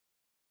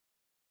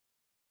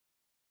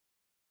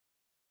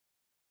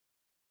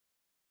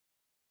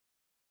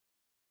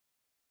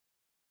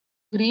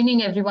Good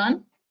evening,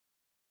 everyone.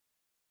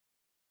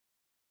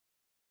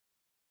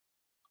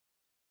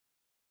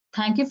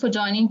 Thank you for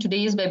joining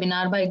today's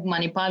webinar by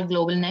Manipal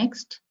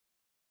GlobalNXT.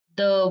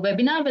 The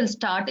webinar will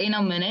start in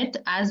a minute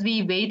as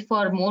we wait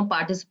for more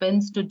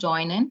participants to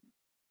join in.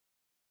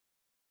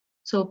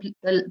 So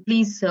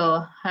please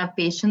have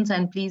patience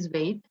and please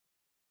wait.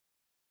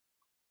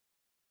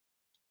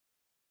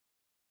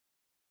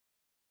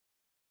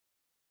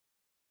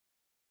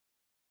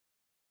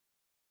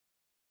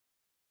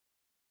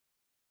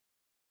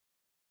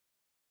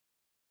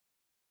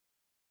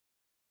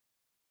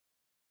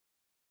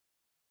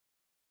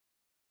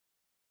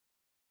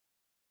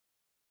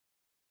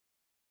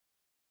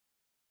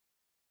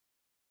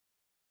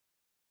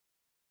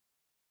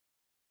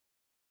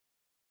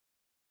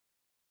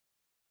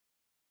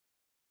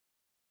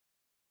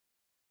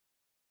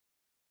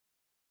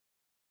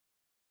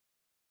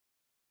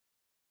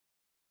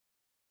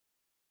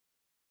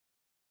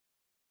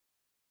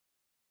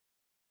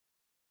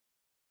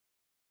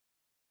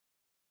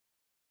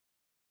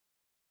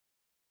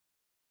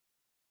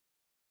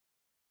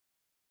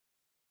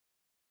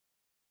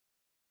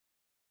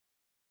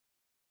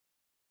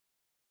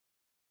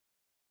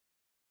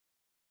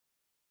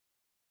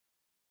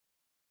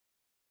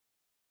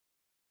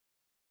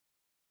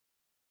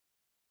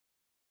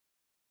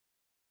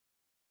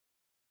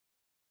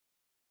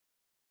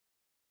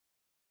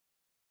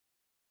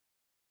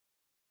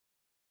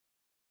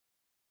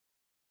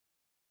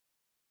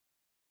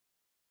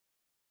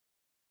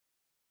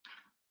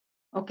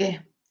 Okay.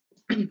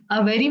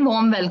 A very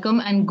warm welcome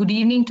and good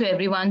evening to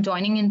everyone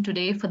joining in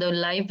today for the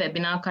live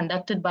webinar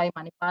conducted by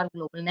Manipal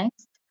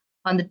GlobalNXT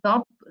on the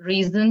top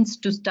reasons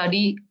to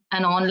study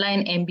an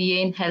online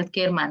MBA in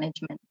healthcare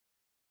management.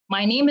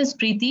 My name is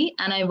Preeti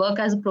and I work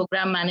as a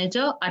program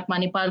manager at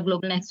Manipal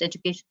GlobalNXT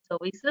Education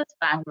Services,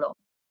 Bangalore.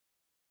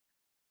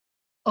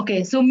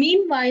 Okay, so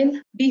meanwhile,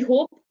 we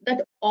hope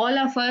that all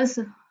of us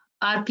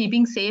are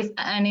keeping safe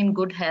and in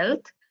good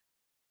health.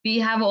 We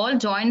have all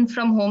joined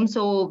from home,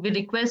 so we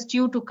request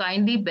you to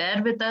kindly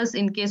bear with us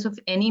in case of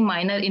any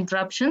minor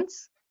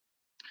interruptions.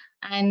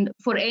 And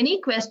for any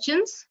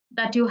questions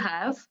that you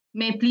have,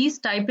 may please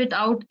type it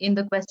out in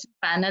the question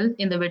panel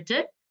in the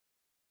widget.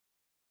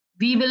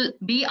 We will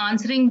be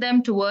answering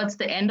them towards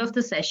the end of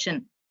the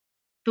session.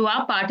 To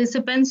our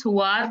participants who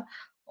are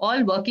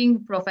all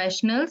working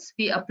professionals,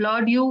 we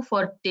applaud you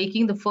for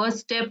taking the first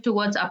step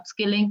towards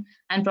upskilling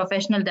and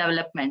professional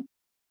development.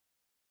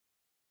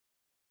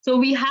 So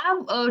we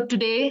have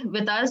today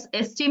with us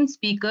esteemed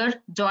speaker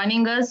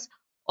joining us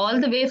all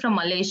the way from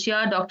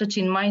Malaysia, Dr.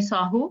 Chinmay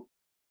Sahu,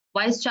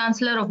 Vice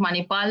Chancellor of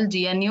Manipal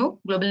GNU,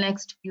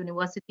 GlobalNXT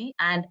University,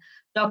 and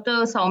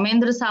Dr.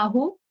 Saumendra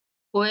Sahu,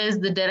 who is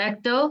the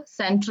Director,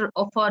 Center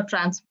for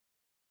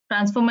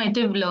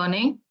Transformative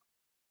Learning,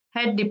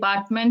 Head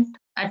Department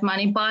at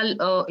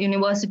Manipal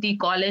University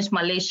College,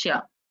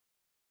 Malaysia.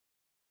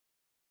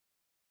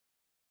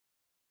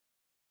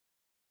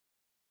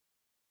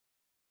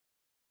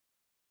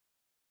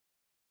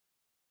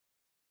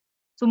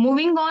 So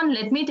moving on,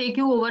 let me take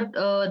you over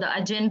the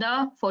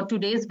agenda for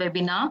today's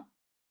webinar.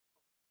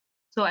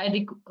 So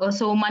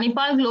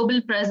Manipal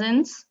Global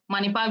presents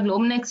Manipal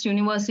GlobalNXT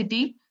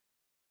University,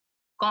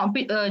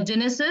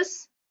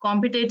 Genesis,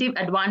 Competitive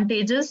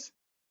Advantages,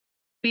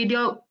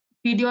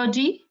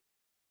 Pedagogy,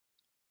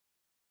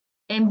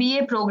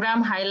 MBA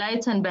program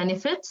highlights and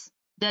benefits,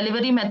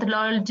 delivery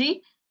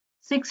methodology,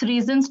 6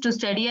 reasons to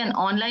study an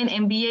online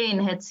MBA in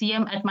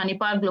HCM at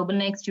Manipal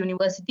GlobalNXT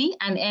University,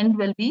 and end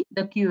will be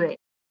the QA.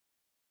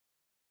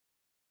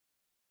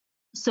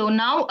 So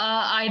now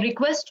I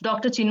request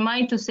Dr.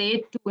 Chinmay to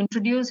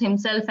introduce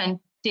himself and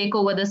take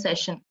over the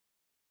session.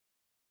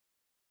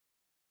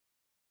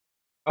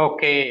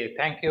 Okay,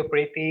 thank you,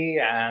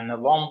 Preeti, and a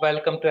warm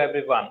welcome to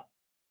everyone.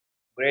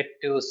 Great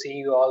to see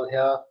you all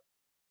here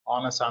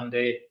on a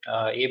Sunday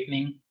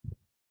evening.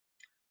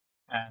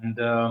 And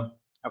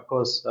of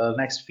course,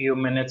 next few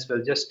minutes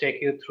we'll just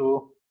take you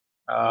through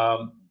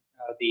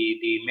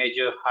the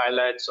major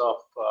highlights of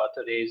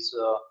today's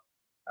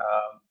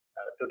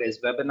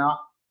webinar.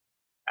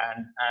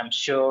 And I'm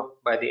sure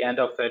by the end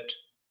of it,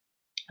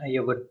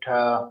 you would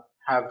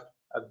have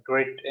a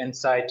great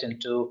insight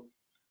into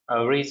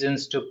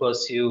reasons to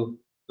pursue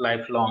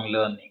lifelong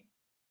learning,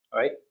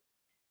 right?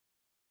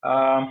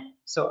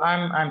 So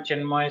I'm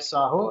Chinmay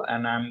Sahu,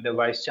 and I'm the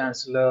Vice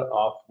Chancellor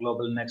of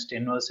GlobalNXT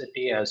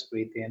University, as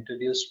Preeti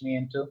introduced me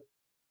into.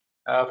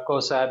 Of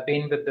course, I've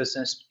been with this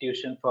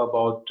institution for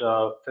about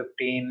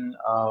 15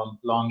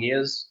 long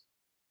years,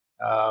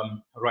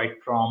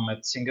 right from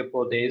its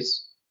Singapore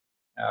days.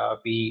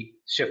 We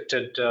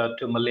shifted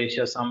to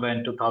Malaysia somewhere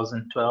in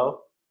 2012,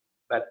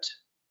 but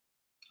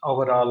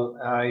overall,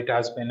 it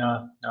has been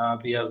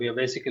we are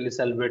basically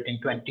celebrating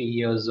 20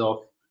 years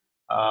of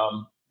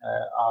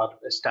our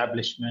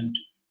establishment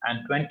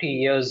and 20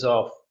 years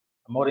of,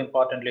 more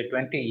importantly,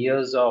 20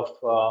 years of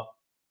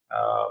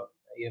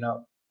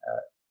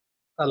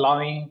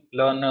allowing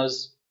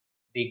learners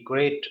the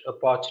great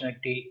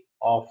opportunity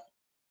of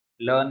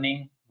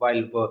learning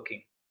while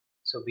working.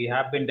 So we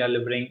have been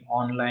delivering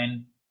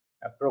online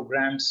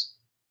programs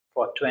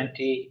for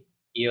 20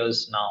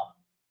 years now,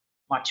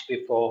 much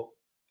before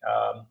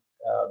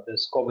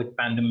this COVID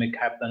pandemic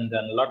happened,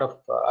 and a lot of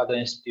other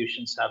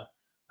institutions have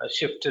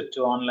shifted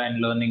to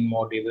online learning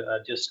mode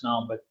just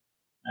now, but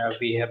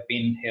we have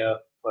been here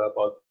for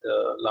about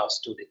the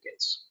last 2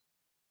 decades.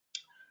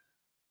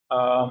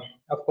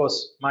 Of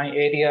course, my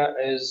area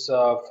is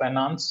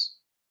finance,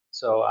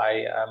 so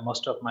I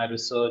most of my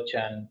research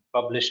and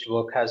published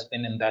work has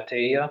been in that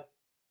area.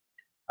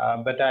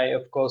 But I,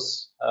 of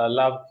course,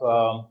 love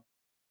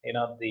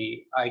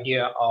the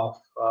idea of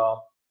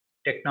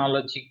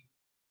technology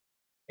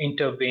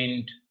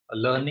intervened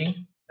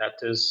learning that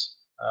is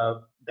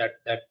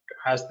that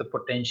has the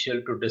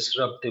potential to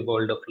disrupt the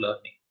world of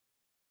learning.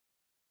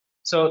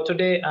 So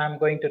today I'm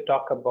going to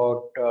talk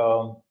about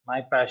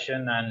my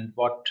passion and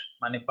what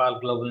Manipal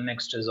Global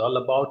Next is all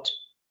about,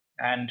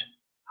 and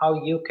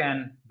how you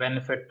can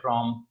benefit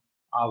from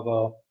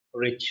our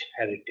rich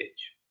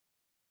heritage.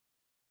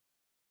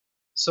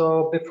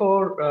 So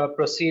before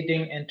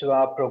proceeding into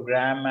our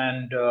program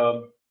and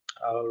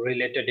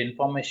related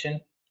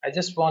information, I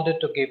just wanted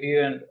to give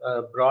you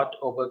a broad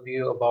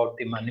overview about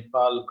the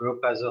Manipal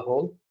group as a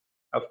whole.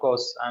 Of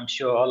course, I'm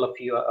sure all of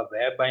you are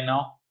aware by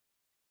now,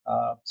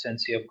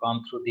 since you have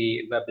gone through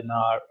the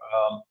webinar,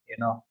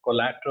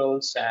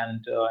 collaterals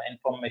and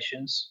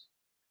informations.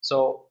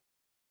 So,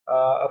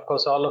 of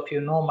course, all of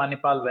you know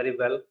Manipal very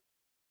well,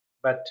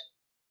 but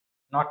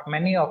not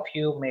many of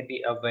you may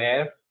be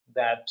aware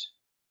that,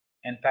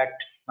 in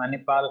fact,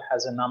 Manipal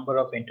has a number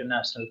of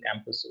international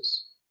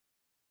campuses.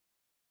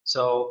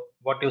 So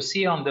what you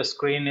see on the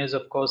screen is,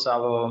 of course,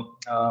 our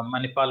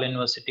Manipal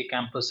University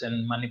campus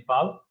in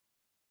Manipal.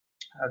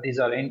 These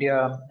are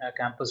India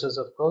campuses,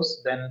 of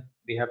course. Then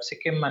we have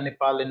Sikkim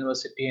Manipal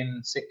University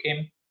in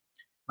Sikkim,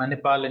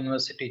 Manipal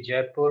University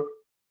Jaipur,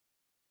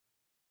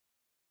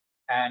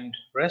 and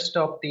rest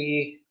of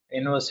the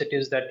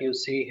universities that you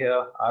see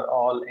here are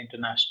all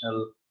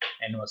international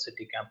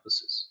university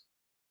campuses.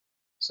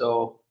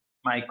 So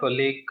my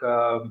colleague,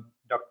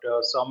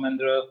 Dr.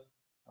 Soumendra,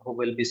 who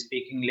will be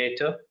speaking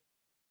later,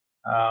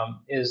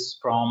 is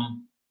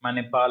from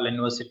Manipal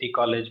University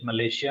College,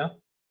 Malaysia.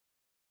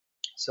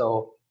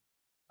 So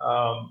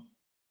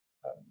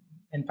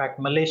in fact,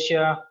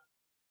 Malaysia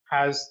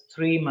has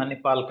 3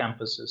 Manipal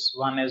campuses.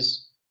 One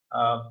is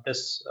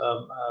this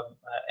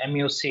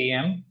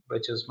MUCM,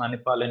 which is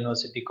Manipal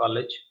University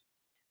College,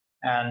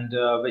 and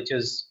which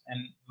is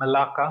in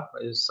Malacca,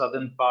 is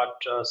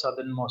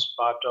southernmost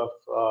part of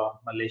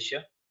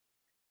Malaysia.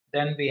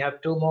 Then we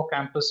have 2 more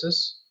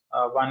campuses.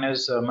 One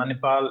is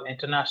Manipal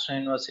International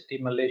University,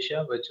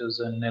 Malaysia, which is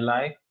in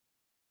Nilai,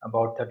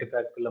 about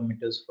 35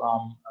 kilometers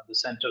from the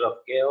center of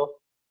KL,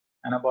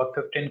 and about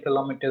 15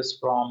 kilometers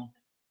from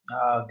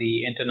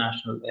the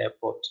international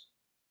airport.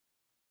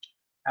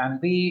 And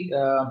we,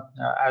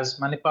 as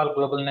Manipal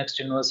Global Next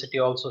University,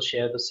 also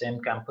share the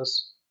same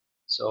campus.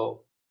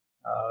 So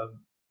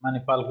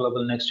Manipal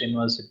Global Next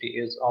University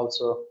is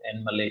also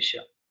in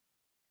Malaysia.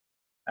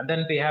 And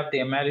then we have the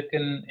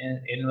American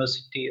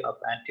University of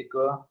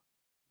Antigua.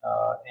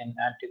 In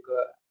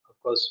Antigua, of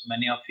course,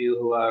 many of you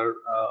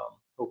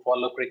who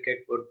follow cricket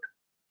would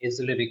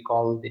easily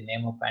recall the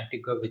name of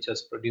Antigua, which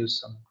has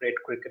produced some great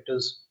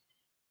cricketers.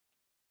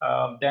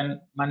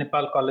 Then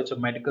Manipal College of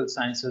Medical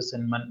Sciences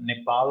in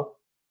Nepal,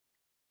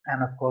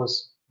 and of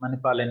course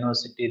Manipal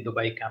University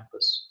Dubai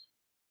campus,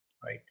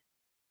 right?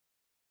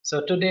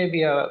 So today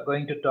we are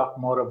going to talk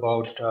more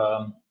about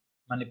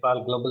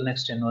Manipal Global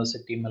Next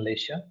University,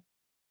 Malaysia.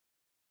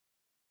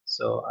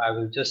 So I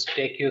will just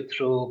take you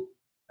through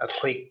a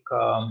quick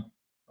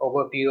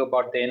overview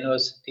about the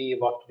university,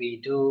 what we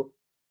do,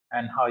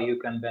 and how you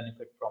can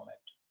benefit from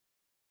it.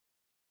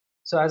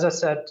 So as I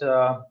said,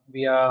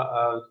 we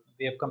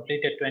have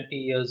completed 20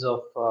 years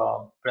of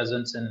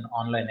presence in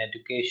online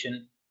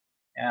education,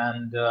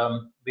 and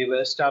we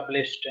were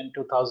established in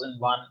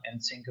 2001 in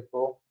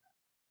Singapore,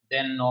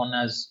 then known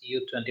as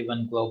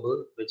U21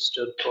 Global, which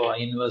stood for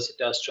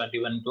Universitas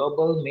 21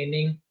 Global,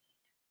 meaning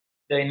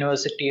the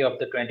University of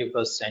the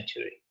 21st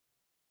Century,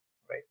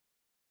 right?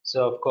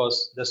 So of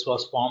course, this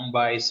was formed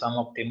by some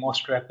of the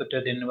most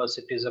reputed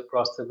universities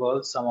across the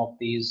world. Some of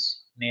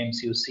these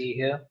names you see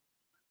here.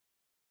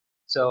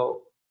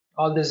 So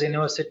all these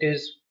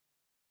universities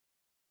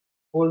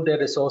pooled their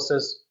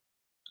resources,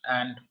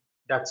 and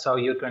that's how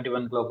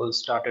U21 Global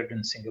started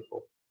in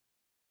Singapore.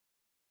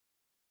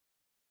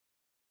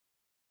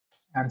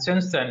 And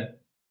since then,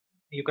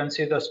 you can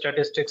see the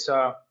statistics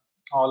are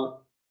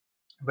all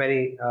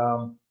very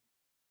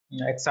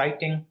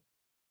exciting.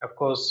 Of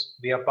course,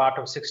 we are part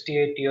of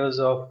 68 years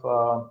of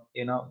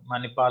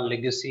Manipal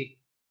legacy,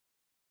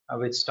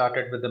 which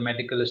started with the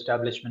medical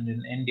establishment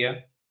in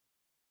India,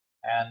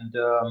 and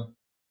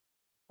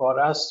for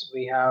us,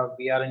 we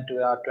are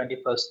into our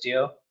 21st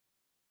year,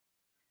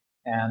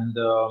 and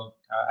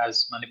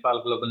as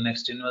Manipal Global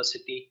Next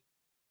University,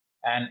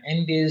 and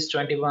in these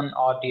 21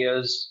 odd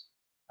years,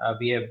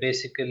 we have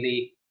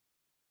basically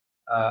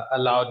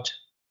allowed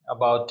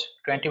about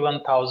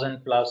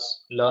 21,000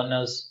 plus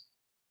learners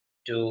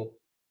to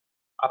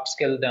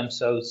upskill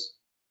themselves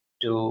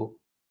and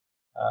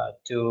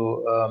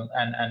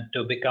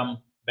to become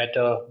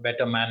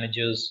better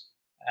managers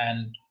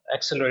and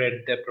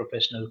accelerate their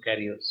professional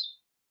careers.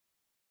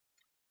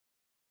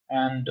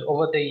 And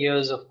over the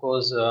years, of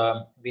course,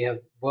 we have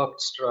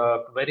worked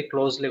very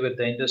closely with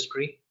the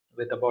industry,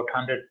 with about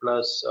 100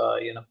 plus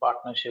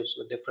partnerships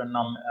with different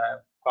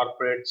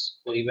corporates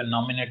who even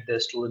nominate their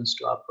students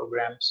to our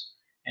programs,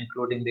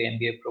 including the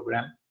MBA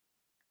program.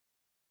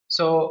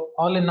 So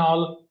all in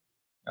all,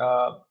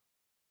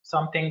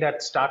 something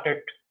that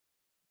started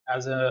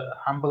as a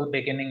humble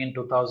beginning in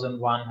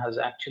 2001 has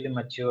actually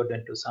matured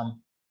into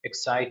some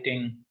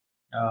exciting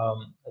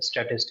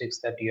statistics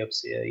that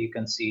you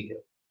can see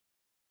here.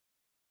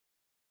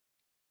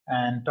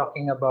 And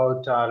talking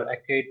about our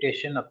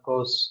accreditation, of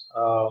course,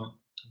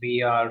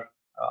 we are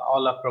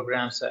all our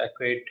programs are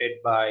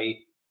accredited by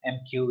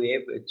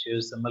MQA, which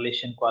is the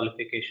Malaysian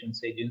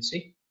Qualifications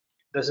Agency.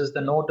 This is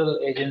the nodal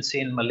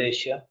agency in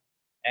Malaysia.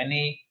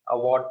 Any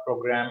award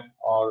program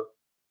or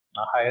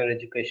a higher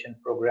education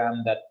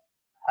program that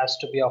has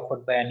to be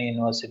offered by any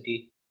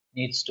university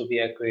needs to be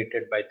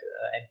accredited by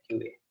the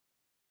MQA.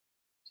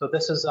 So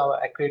this is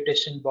our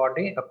accreditation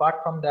body.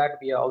 Apart from that,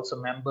 we are also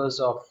members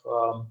of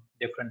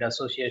different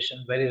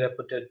associations, very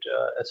reputed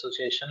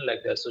association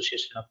like the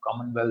Association of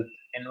Commonwealth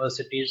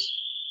Universities,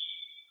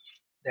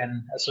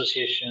 then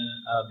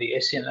the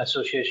Asian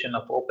Association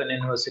of Open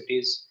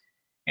Universities,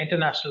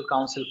 International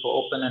Council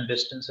for Open and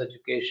Distance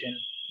Education,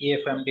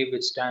 EFMD,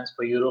 which stands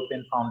for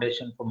European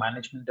Foundation for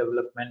Management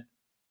Development,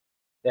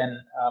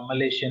 then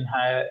Malaysian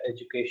Higher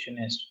Education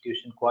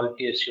Institution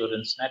Quality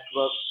Assurance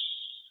Network,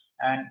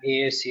 and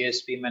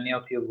AACSP. Many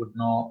of you would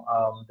know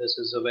this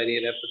is a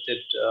very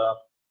reputed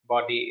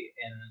body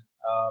in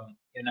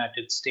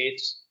United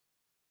States.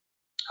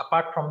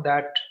 Apart from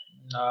that,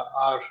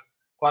 our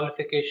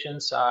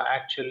qualifications are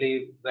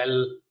actually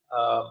well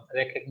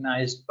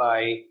recognized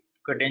by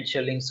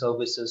credentialing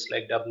services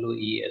like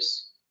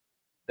WES.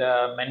 There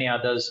are many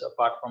others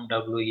apart from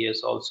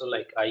WES also,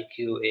 like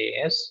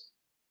IQAS,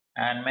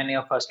 and many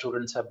of our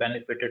students have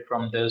benefited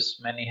from this.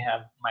 Many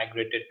have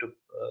migrated to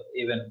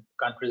even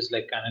countries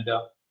like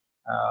Canada,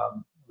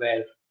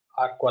 where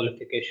our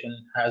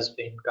qualification has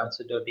been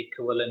considered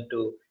equivalent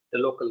to the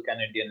local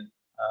Canadian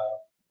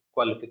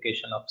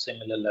qualification of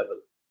similar level.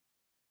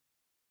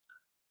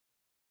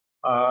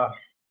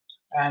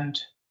 And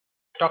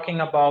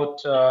talking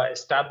about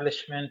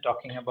establishment,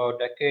 talking about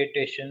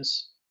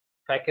accreditations,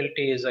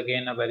 faculty is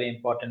again a very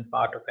important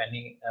part of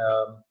any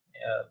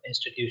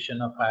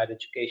institution of higher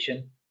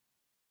education.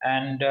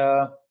 And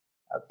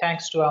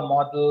thanks to our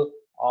model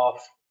of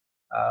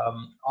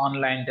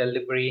online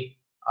delivery,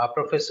 our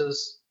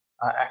professors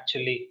are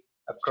actually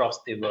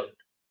across the world.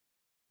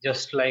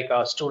 Just like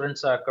our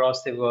students are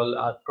across the world,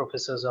 our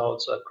professors are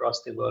also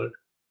across the world.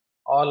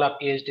 All are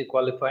PhD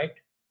qualified.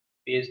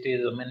 PhD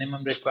is a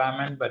minimum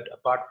requirement, but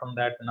apart from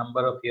that, a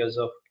number of years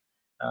of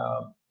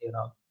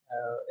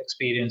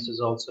experience is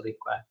also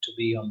required to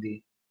be on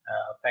the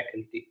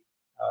faculty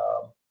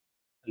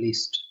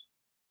list,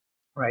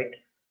 right?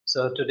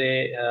 So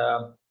today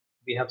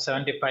we have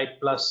 75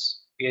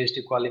 plus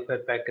PhD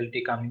qualified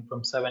faculty coming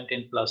from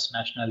 17 plus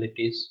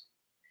nationalities,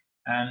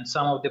 and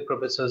some of the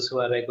professors who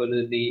are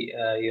regularly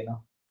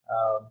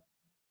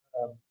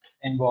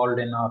involved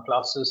in our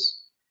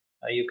classes.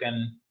 You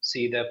can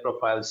see their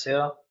profiles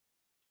here.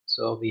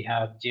 So we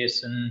have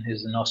Jason,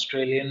 he's an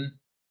Australian.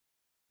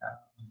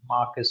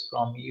 Mark is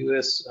from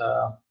US.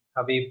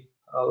 Habib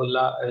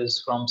Ullah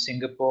is from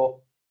Singapore.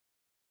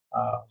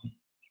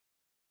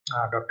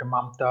 Dr.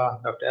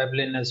 Mamta, Dr.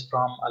 Evelyn is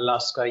from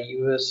Alaska,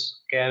 US.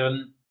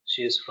 Karen,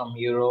 she is from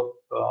Europe,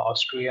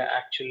 Austria,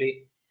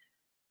 actually.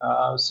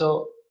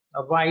 So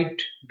a wide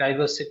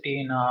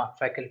diversity in our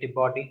faculty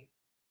body,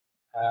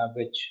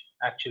 which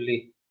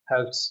actually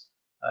helps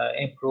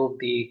improve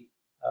the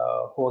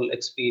whole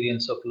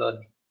experience of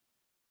learning.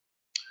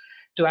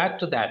 To add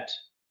to that,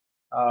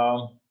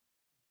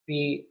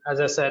 as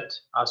I said,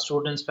 our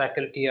students,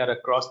 faculty are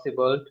across the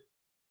world.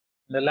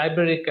 The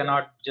library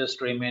cannot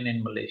just remain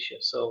in Malaysia.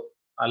 So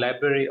our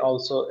library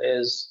also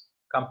is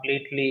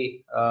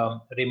completely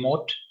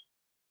remote.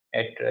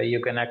 You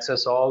can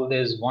access all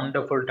these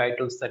wonderful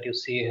titles that you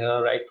see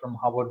here, right from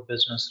Harvard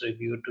Business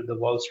Review to the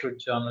Wall Street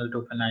Journal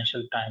to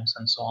Financial Times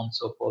and so on and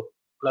so forth,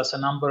 plus a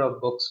number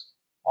of books.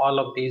 All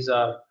of these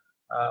are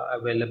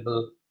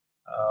available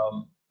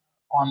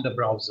on the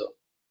browser.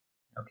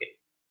 Okay.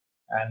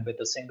 And with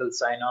a single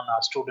sign-on,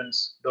 our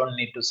students don't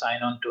need to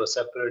sign on to a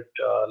separate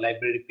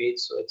library page.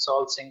 So it's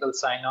all single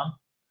sign-on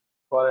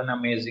for an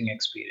amazing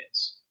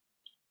experience.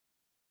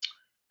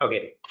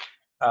 Okay,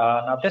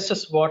 now this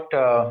is what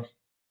I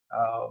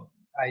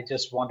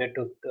just wanted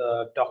to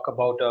talk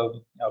about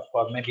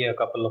for maybe a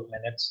couple of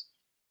minutes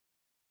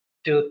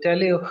to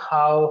tell you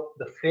how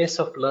the face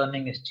of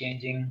learning is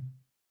changing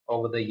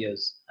over the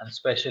years, and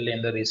especially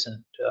in the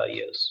recent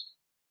years.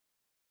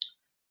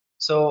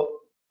 So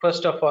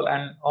first of all,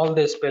 and all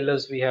these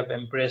pillars we have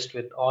embraced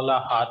with all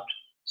our heart.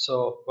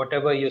 So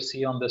whatever you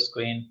see on the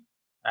screen,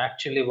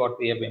 actually what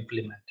we have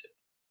implemented.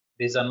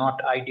 These are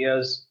not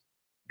ideas.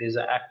 These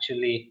are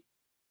actually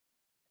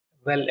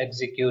well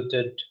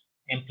executed,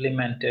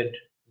 implemented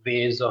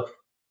ways of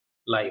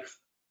life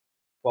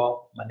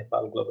for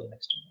Manipal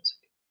GlobalNXT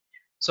University.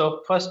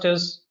 So first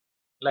is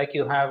like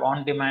you have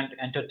on-demand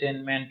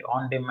entertainment,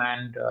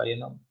 on-demand,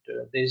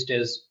 these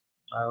days,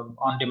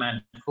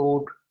 on-demand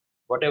food,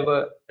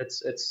 whatever.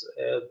 It's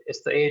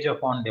the age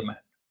of on-demand.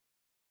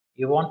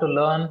 You want to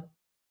learn,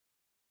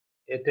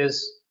 it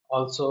is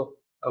also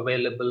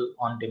available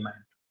on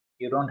demand.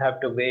 You don't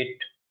have to wait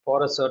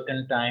for a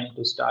certain time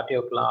to start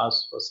your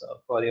class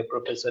for your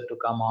professor to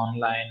come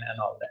online and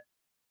all that.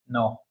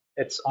 No,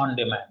 it's on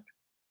demand.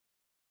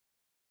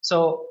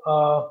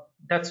 So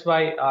that's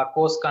why our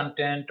course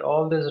content,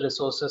 all these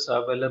resources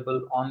are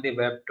available on the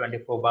web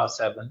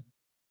 24/7.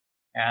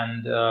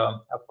 And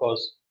of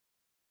course,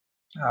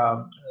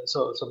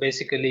 so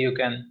basically you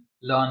can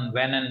learn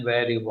when and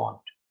where you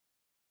want.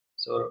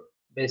 So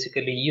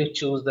basically you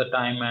choose the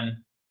time and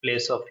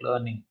place of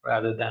learning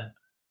rather than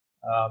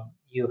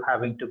you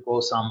having to go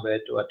somewhere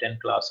to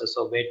attend classes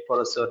or wait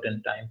for a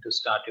certain time to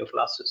start your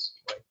classes.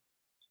 Right?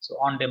 So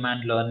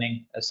on-demand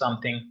learning is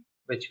something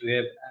which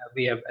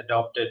we have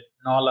adopted,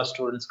 and all our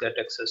students get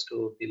access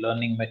to the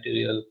learning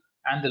material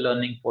and the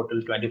learning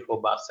portal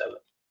 24/7,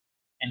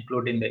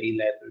 including the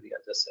e-library,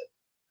 as I said.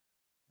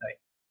 Right.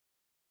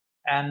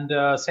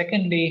 And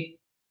secondly,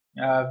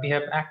 we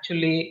have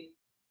actually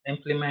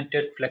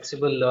implemented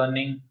flexible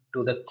learning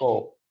to the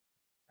core.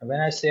 And when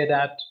I say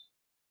that,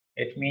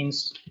 it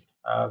means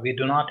we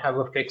do not have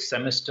a fixed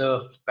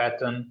semester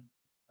pattern.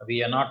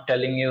 We are not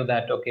telling you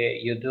that, okay,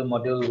 you do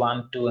module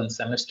 1, 2 and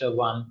semester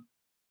 1,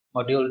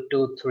 module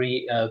 2,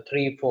 3,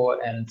 3,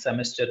 4 and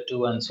semester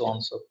 2 and so on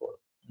and so forth.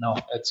 No,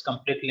 it's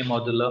completely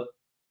modular.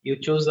 You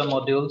choose the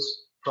modules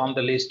from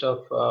the list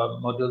of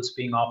modules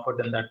being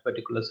offered in that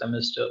particular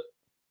semester.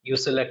 You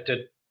select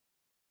it,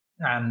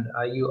 and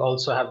you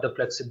also have the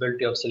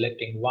flexibility of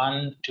selecting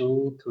 1,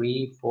 2,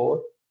 3,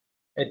 4.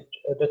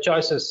 The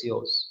choice is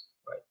yours,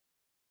 right?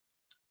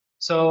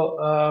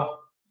 So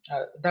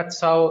that's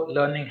how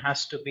learning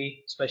has to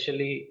be.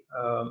 Especially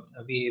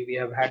we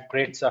have had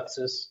great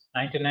success.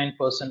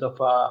 99% of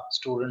our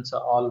students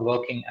are all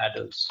working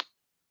adults,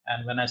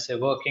 and when I say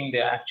working,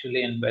 they're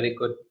actually in very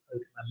good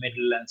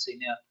middle and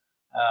senior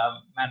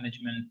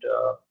management,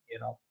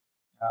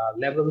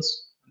 levels.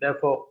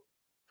 Therefore,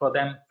 for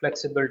them,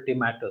 flexibility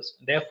matters.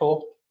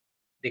 Therefore,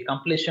 the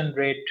completion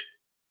rate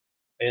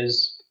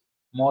is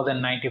more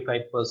than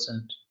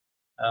 95%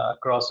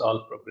 across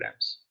all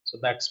programs. So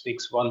that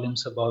speaks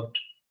volumes about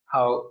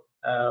how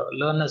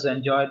learners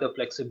enjoy the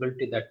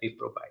flexibility that we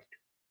provide.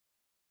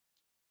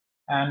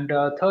 And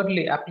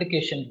thirdly,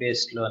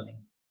 application-based learning.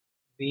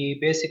 We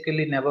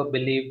basically never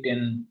believed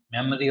in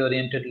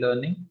memory-oriented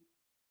learning.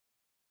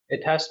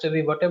 It has to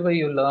be whatever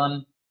you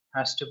learn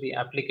has to be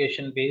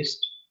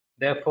application-based.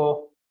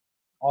 Therefore,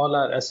 all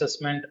our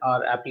assessment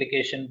are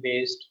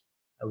application-based,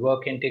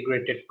 work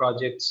integrated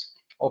projects,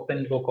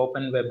 open book,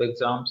 open web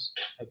exams.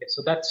 Okay,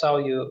 so that's how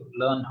you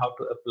learn how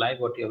to apply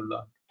what you've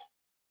learned.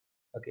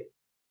 Okay,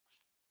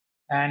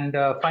 and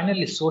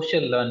finally,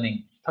 social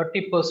learning.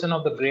 30%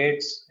 of the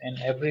grades in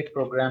every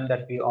program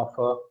that we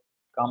offer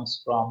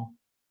comes from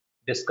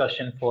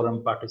discussion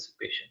forum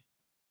participation.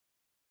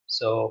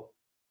 So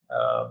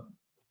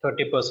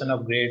 30%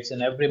 of grades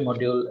in every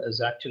module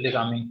is actually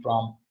coming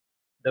from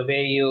the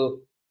way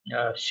you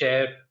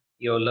share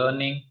your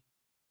learning,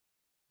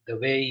 the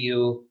way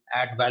you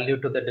add value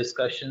to the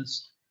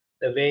discussions,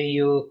 the way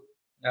you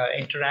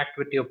interact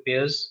with your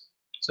peers.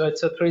 So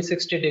it's a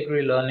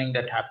 360-degree learning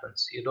that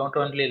happens. You don't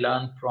only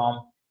learn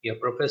from your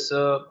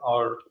professor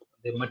or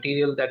the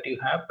material that you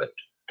have, but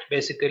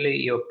basically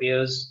your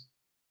peers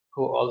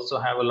who also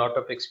have a lot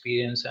of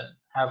experience and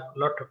have a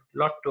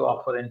lot to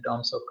offer in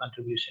terms of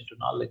contribution to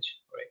knowledge,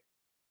 right?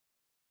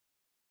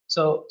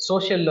 So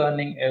social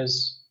learning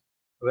is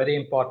very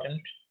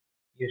important.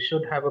 You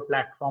should have a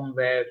platform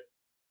where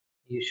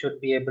you should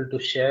be able to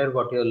share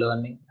what you're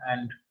learning,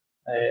 and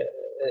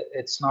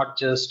it's not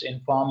just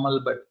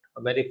informal but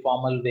a very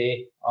formal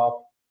way of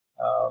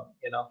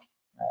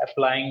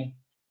applying,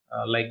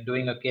 like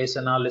doing a case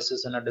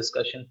analysis in a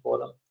discussion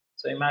forum.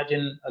 So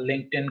imagine a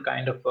LinkedIn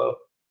kind of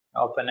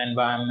an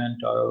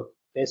environment, or a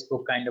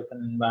Facebook kind of an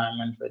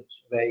environment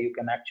where you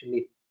can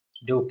actually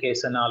do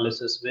case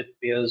analysis with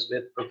peers,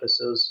 with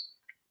professors,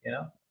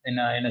 in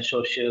a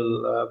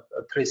social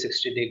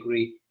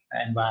 360-degree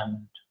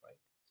environment, right?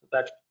 So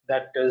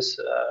that is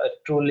a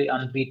truly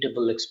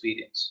unbeatable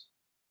experience,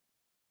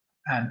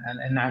 and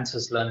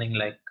enhances learning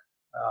like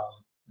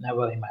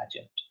never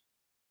imagined.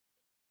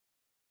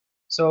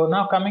 So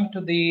now coming to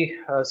the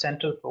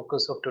central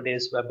focus of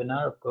today's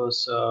webinar, of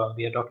course,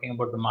 we are talking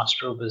about the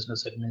Master of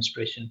Business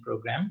Administration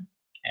program,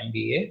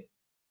 MBA.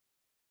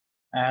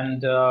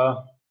 And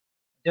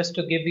just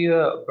to give you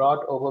a broad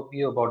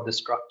overview about the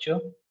structure.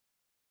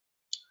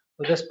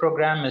 So this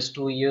program is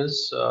 2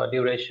 years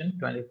duration,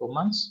 24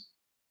 months.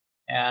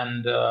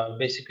 And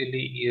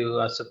basically you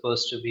are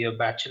supposed to be a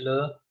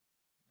bachelor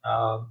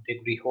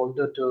degree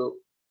holder to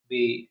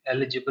be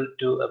eligible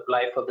to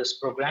apply for this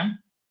program.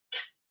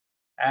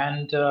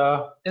 And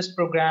this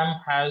program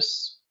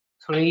has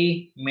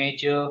three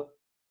major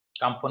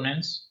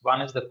components.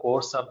 One is the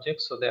core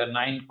subject, so there are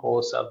 9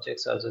 core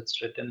subjects as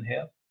it's written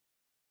here.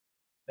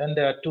 Then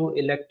there are 2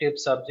 elective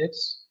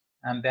subjects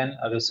and then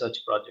a research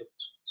project.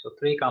 So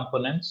 3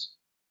 components.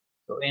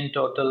 So in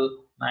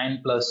total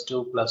 9 plus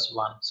 2 plus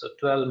 1. So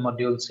 12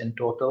 modules in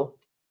total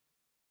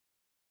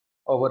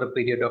over a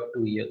period of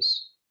 2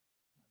 years.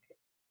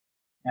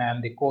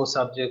 And the core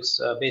subjects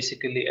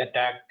basically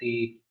attack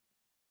the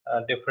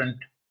different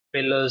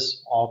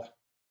pillars of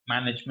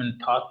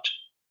management thought.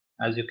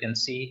 As you can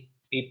see,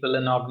 people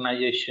and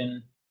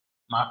organization,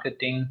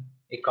 marketing,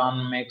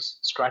 economics,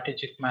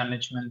 strategic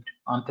management,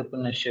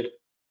 entrepreneurship,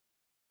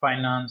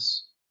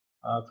 finance,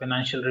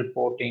 financial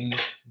reporting,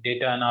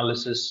 data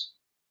analysis,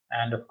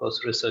 and of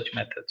course, research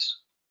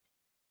methods.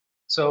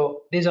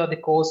 So these are the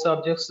core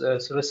subjects.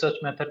 This research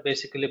method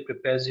basically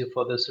prepares you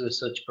for this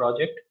research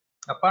project.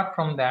 Apart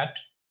from that,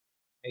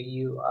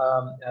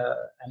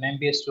 an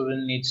MBA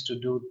student needs to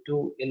do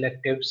 2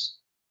 electives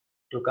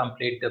to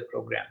complete the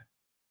program.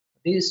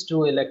 These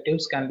 2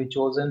 electives can be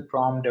chosen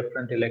from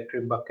different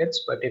elective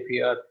buckets, but if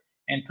you are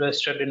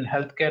interested in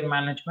healthcare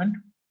management,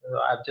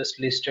 I've just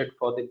listed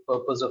for the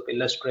purpose of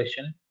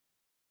illustration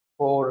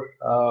 4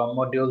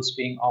 modules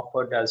being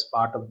offered as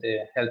part of the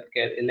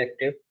healthcare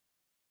elective,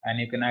 and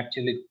you can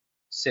actually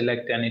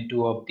select any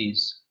 2 of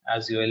these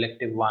as your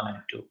elective 1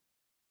 and 2.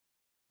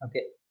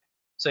 Okay,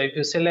 so if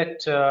you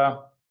select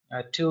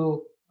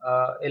 2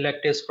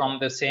 electives from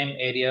the same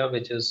area,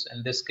 which is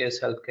in this case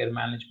healthcare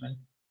management,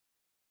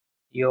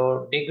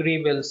 your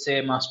degree will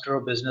say Master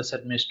of Business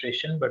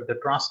Administration, but the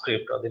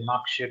transcript or the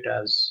mark sheet,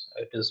 as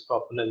it is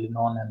popularly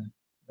known in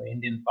the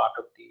Indian part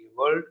of the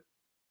world,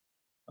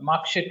 the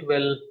mark sheet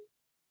will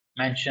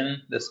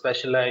mention the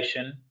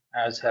specialization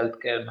as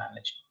healthcare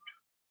management.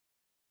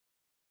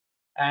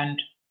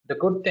 And the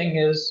good thing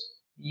is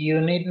you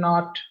need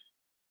not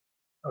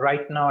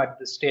right now at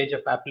the stage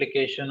of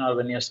application or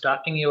when you're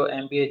starting your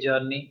MBA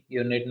journey,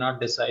 you need not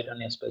decide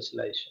on your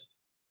specialization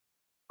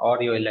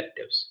or your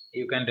electives.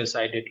 You can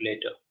decide it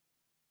later.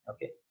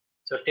 Okay,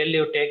 so till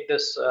you take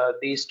this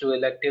these 2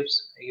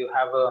 electives, you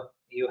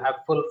have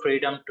full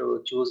freedom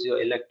to choose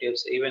your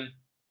electives, even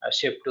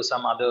shift to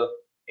some other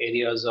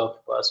areas of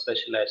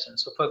specialization.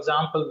 So for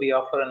example, we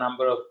offer a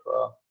number of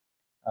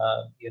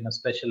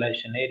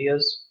specialization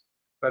areas.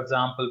 For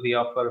example, we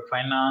offer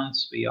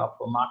finance, we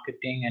offer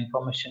marketing,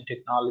 information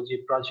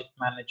technology, project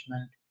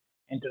management,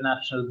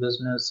 international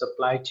business,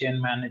 supply chain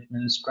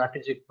management,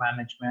 strategic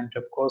management,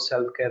 of course,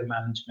 healthcare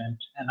management,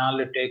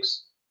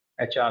 analytics,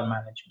 HR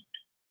management,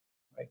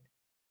 right?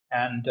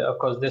 And of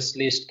course, this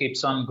list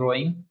keeps on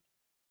growing.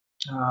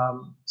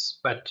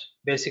 But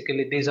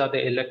basically, these are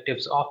the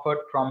electives offered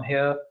from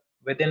here.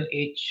 Within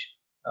each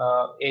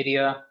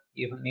area,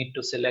 you need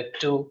to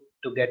select 2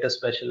 to get a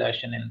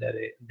specialization in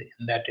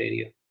that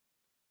area.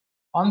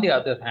 On the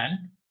other hand,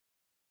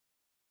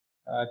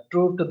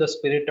 true to the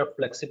spirit of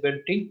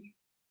flexibility,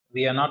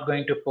 we are not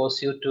going to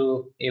force you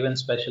to even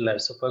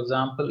specialize. So, for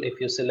example, if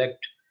you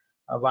select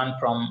one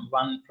from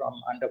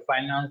under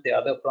finance, the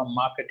other from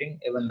marketing,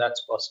 even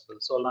that's possible.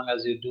 So long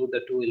as you do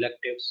the 2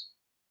 electives,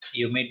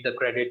 you meet the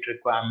credit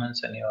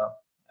requirements, and you're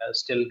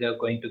still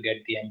going to get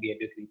the MBA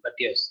degree. But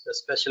yes, the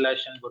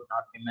specialization would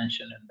not be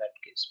mentioned in that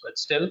case. But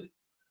still,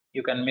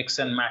 you can mix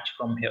and match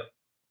from here.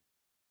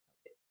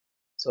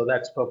 So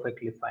that's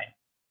perfectly fine.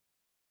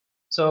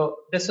 So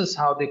this is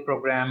how the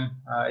program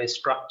is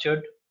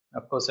structured.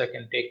 Of course, I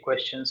can take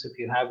questions. If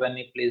you have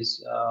any,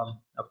 please,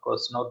 of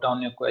course, note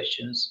down your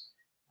questions.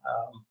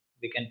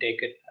 We can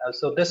take it.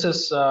 So this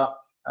is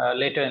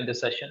later in the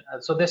session.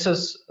 So this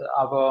is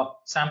our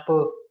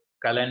sample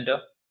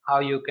calendar, how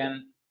you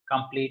can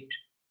complete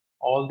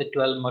all the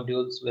 12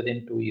 modules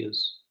within 2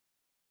 years.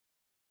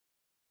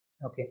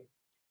 Okay.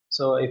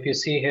 So if you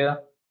see here,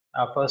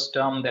 our first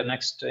term, the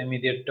next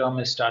immediate term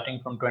is starting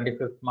from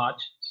 25th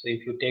March. So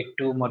if you take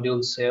 2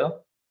 modules here,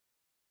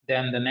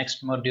 then the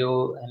next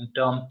module in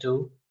term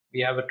 2,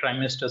 we have a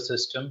trimester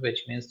system,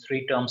 which means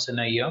 3 terms in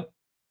a year.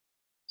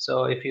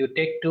 So if you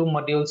take 2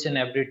 modules in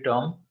every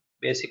term,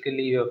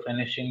 basically you're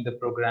finishing the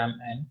program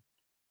in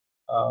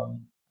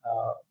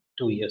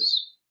 2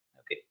 years.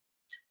 Okay,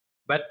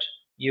 but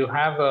you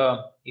have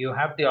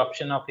the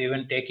option of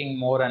even taking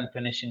more and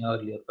finishing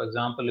earlier. For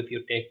example, if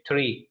you take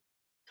 3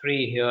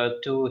 here,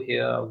 2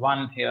 here,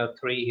 1 here,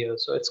 3 here,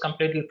 so it's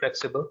completely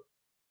flexible.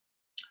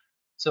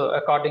 So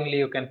accordingly,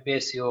 you can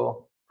pace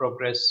your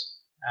progress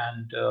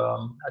and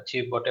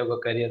achieve whatever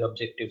career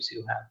objectives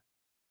you have,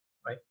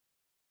 right?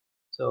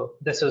 So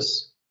this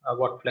is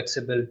what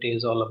flexibility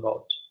is all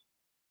about.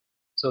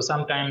 So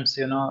sometimes,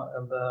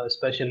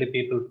 especially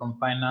people from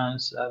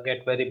finance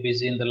get very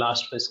busy in the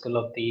last fiscal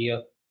of the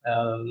year,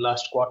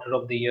 last quarter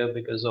of the year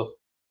because of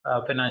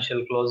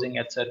financial closing,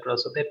 etc.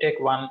 So they take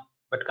 1,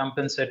 but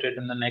compensate it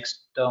in the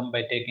next term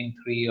by taking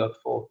 3 or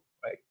 4,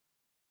 right?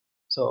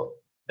 So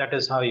that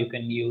is how you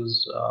can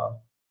use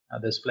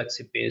this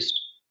flexi-paced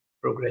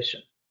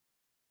progression.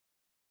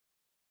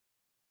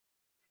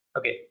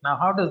 Okay, now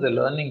how does the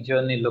learning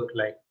journey look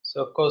like?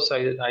 So of course,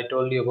 I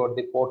told you about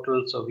the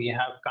portal. So we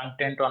have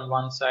content on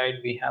one side,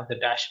 we have the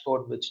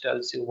dashboard, which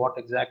tells you what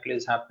exactly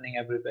is happening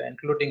everywhere,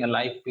 including a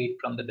live feed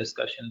from the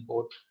discussion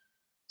board.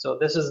 So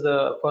this is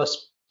the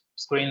first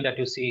screen that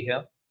you see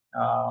here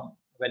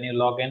when you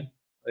log in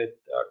with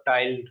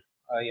tiled,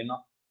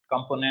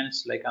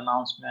 components like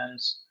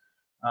announcements,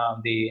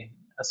 the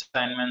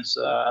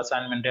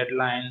assignment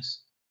deadlines,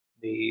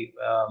 the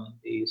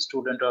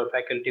student or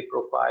faculty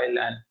profile,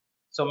 and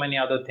so many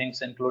other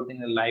things,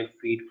 including a live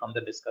feed from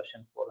the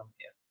discussion forum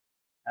here.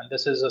 And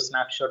this is a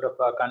snapshot of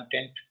our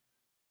content.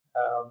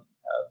 Um,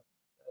 uh,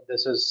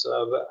 this is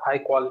high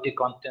quality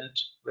content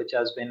which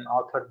has been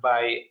authored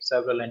by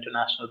several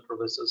international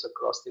professors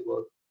across the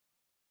world.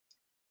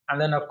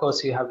 And then of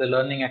course you have the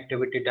learning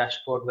activity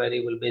dashboard where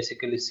you will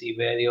basically see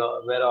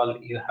where all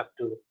you have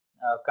to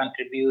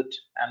contribute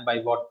and by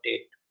what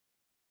date.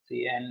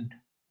 The end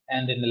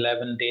in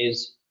 11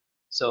 days.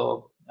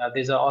 So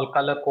these are all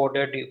color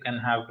coded. You can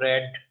have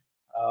red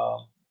uh,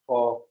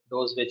 for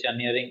those which are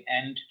nearing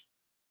end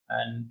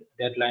and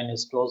deadline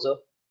is closer.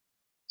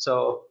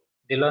 So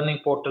the learning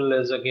portal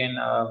is again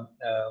our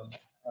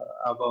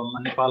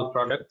Manipal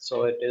product.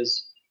 So it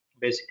is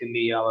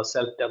basically our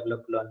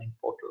self-developed learning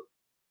portal.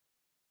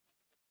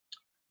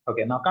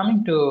 Okay, now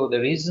coming to the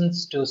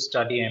reasons to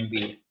study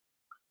MBA.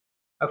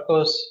 Of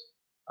course,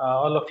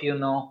 all of you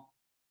know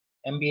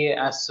MBA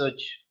as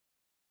such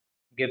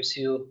gives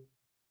you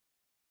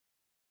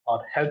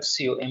or helps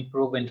you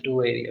improve in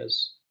two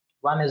areas.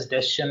 One is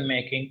decision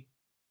making,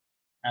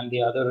 and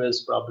the other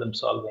is problem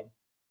solving.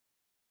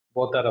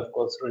 Both are, of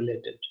course,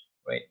 related,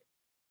 right?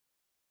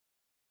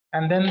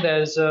 And then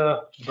there's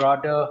a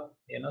broader,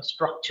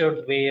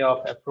 structured way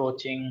of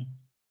approaching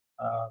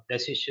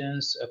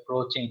decisions,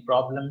 approaching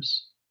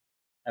problems.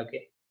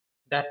 Okay,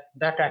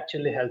 that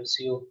actually helps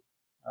you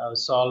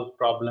solve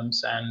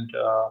problems and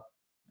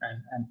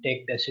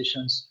take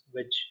decisions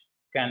which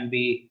can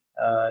be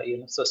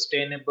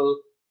sustainable,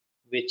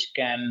 which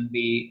can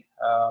be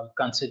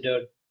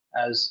considered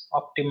as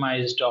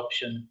optimized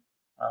option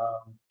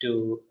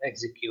to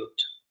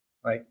execute,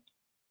 right?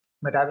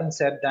 But having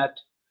said that,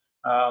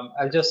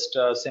 I'll just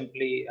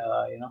simply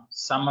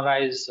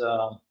summarize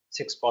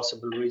six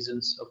possible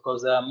reasons. Of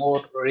course, there are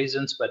more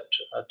reasons, but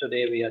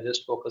today we are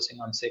just focusing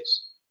on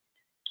six.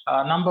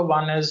 Number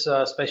one is,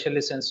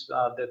 especially since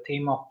the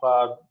theme of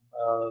our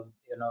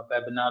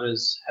webinar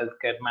is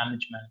healthcare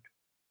management.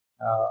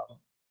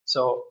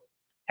 So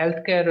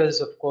healthcare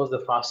is, of course, the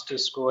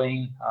fastest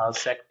growing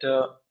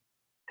sector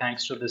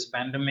thanks to this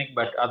pandemic,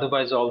 but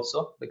otherwise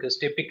also because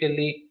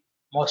typically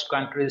most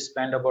countries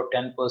spend about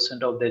 10%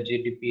 of their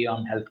GDP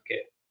on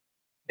healthcare.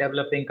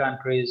 Developing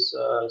countries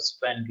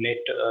spend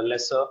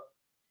lesser,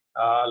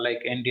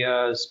 like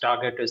India's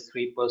target is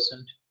 3%.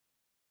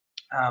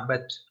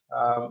 But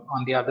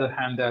on the other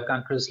hand, there are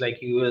countries like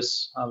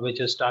US, which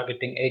is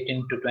targeting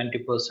 18 to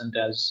 20%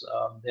 as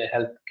their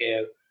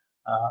healthcare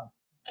uh,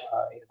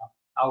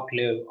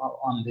 outlay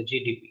on the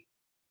GDP.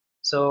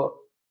 So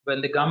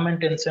when the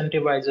government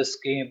incentivizes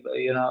scheme,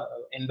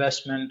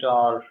 investment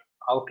or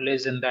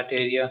outlays in that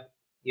area,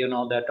 you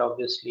know that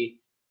obviously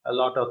a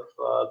lot of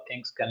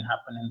things can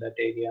happen in that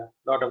area.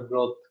 A lot of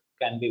growth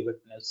can be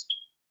witnessed,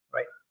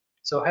 right?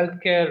 So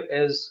healthcare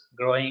is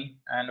growing,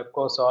 and of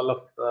course, all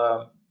of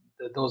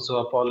those who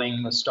are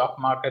following the stock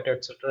market,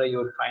 etc., you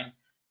would find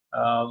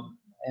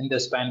in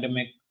this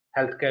pandemic,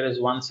 healthcare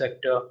is one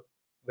sector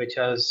which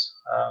has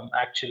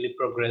actually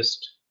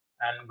progressed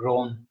and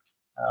grown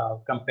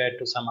compared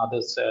to some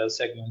other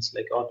segments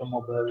like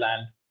automobile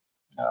and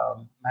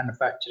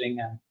manufacturing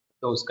and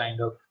those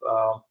kind of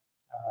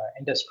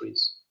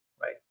industries,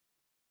 right?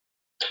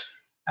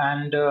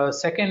 And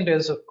second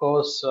is, of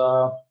course,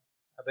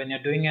 when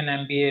you're doing an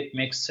MBA, it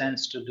makes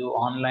sense to do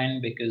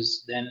online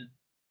because then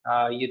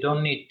you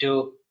don't need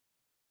to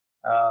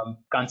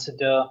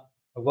consider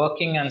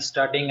working and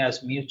studying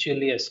as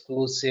mutually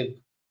exclusive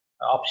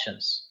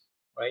options,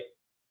 right?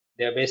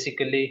 They're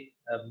basically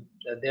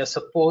they're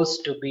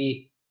supposed to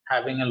be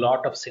having a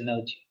lot of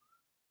synergy,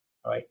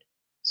 right?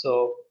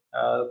 So,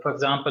 for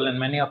example, in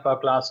many of our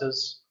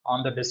classes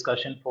on the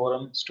discussion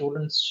forum,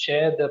 students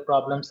share the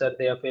problems that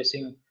they are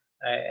facing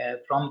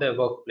from their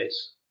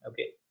workplace.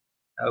 Okay,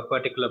 a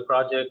particular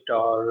project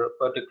or a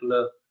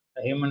particular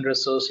human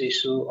resource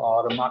issue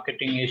or a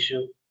marketing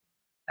issue,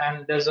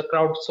 and there's a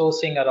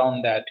crowdsourcing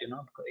around that.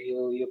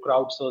 You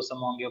crowdsource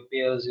among your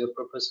peers, your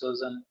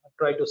professors, and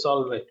try to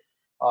solve it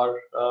or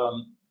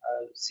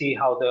see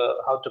how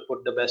to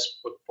put the best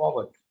foot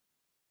forward,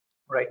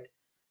 right?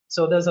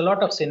 So there's a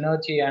lot of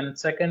synergy. And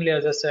secondly,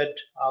 as I said,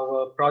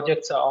 our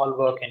projects are all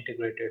work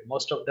integrated.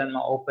 Most of them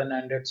are open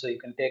ended, so you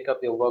can take up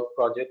your work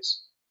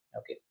projects,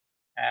 okay,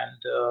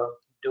 and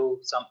do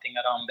something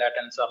around that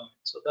and submit.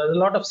 So there's a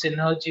lot of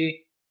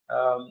synergy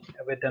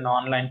with an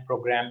online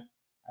program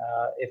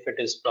if it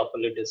is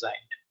properly designed.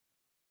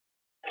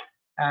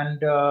 And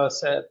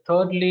so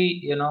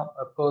thirdly,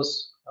 of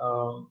course,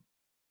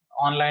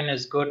 online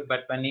is good,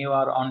 but when you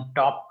are on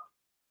top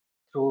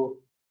through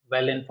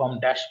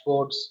well-informed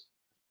dashboards,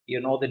 you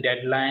know the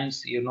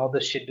deadlines, you know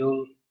the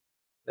schedule.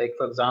 Like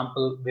for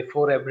example,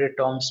 before every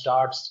term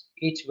starts,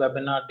 each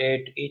webinar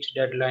date, each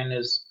deadline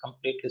is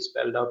completely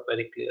spelled out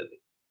very clearly.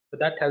 So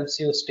that helps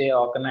you stay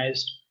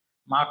organized,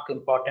 mark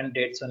important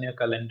dates on your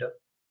calendar,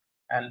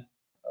 and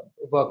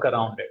work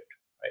around it,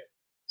 right?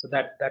 So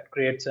that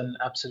creates an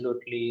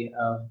absolutely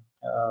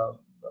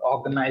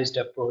organized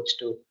approach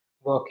to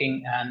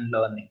working and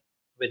learning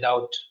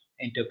without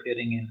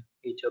interfering in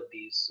each of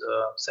these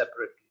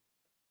separately.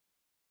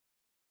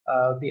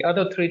 The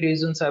other three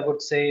reasons I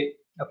would say,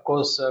 of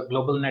course,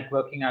 global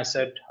networking. I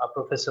said our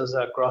professors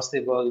are across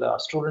the world, our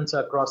students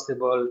are across the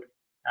world,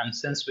 and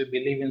since we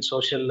believe in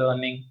social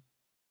learning,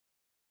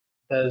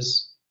 there's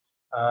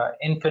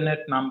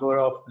infinite number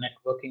of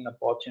networking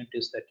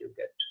opportunities that you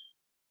get.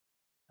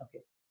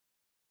 Okay.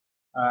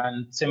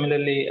 And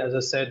similarly, as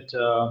I said,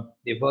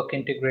 the work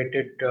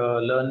integrated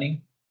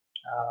learning,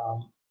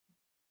 um,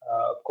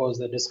 of course,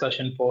 the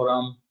discussion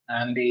forum,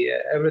 and the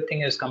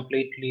everything is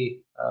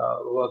completely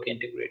work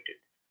integrated.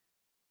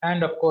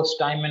 And of course,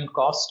 time and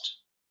cost.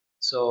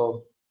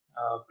 So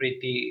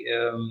Preeti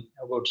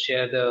would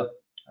share the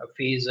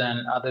fees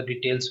and other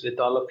details with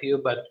all of you,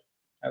 but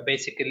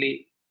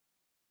basically,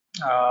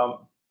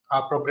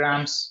 our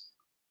programs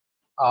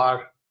are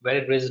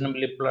very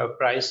reasonably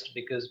priced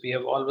because we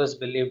have always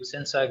believed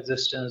since our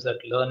existence that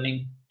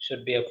learning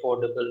should be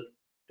affordable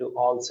to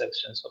all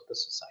sections of the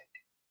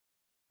society.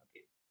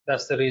 Okay.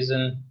 That's the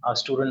reason our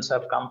students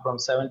have come from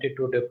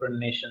 72 different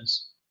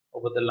nations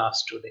over the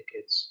last 2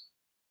 decades.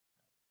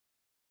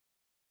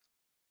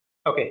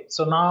 Okay,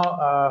 so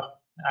now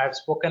I've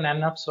spoken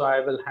enough, so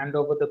I will hand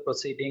over the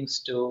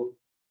proceedings to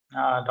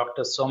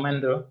Dr.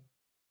 Somendra,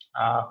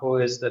 who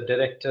is the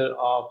Director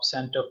of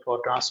Center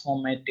for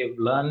Transformative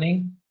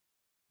Learning.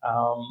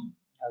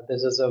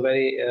 This is a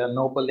very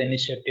noble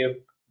initiative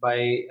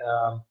by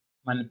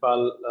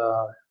Manipal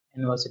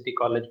University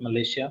College,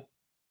 Malaysia.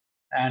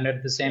 And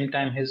at the same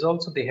time, he's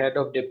also the head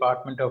of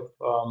Department of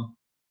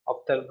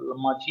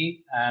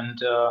Ophthalmology,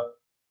 and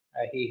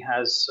he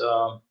has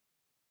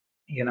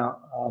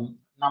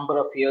number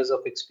of years of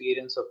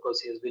experience. Of course,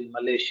 he has been in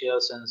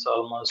Malaysia since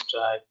almost,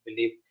 I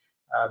believe,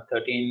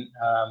 13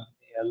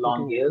 long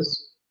 14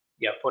 years.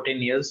 Yeah,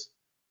 14 years.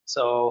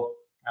 So,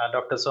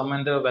 Dr.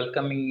 Somendra,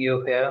 welcoming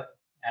you here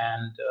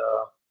and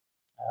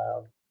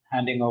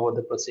handing over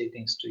the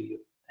proceedings to you.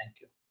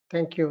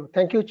 Thank you.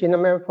 Thank you, Chinna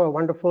ma'am, for a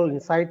wonderful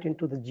insight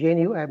into the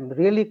GNU. I'm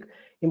really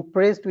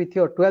impressed with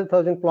your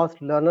 12,000 plus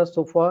learners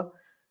so far,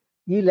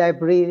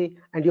 e-library,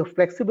 and your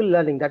flexible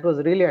learning. That was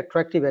really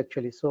attractive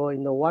actually. So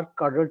in the work,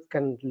 adults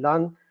can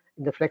learn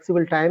in the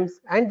flexible times,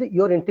 and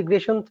your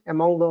integration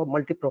among the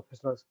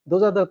multi-professionals.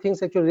 Those are the things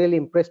that really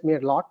impressed me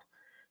a lot.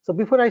 So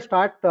before I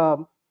start,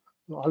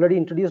 already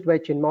introduced by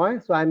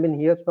Chinmay, so I'm in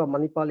here from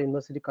Manipal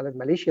University College,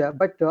 Malaysia,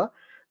 but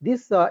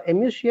this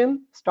MUCM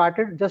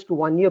started just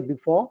 1 year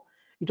before.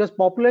 It was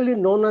popularly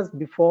known as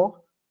before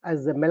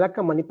as the Melaka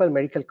Manipal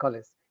Medical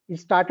College. It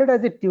started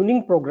as a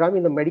tuning program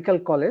in the medical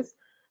college.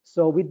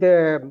 So with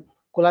the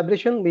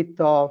collaboration with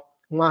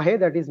MAHE,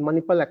 that is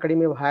Manipal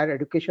Academy of Higher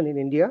Education in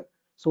India.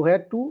 So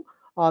here too,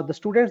 the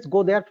students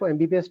go there for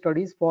MBBS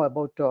studies for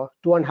about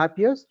 2.5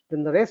 years.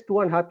 Then the rest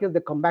 2.5 years, they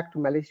come back to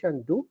Malaysia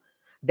and do.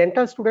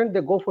 Dental students,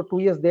 they go for 2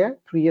 years there,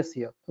 3 years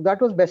here. So that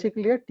was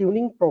basically a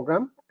tuning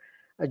program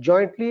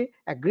jointly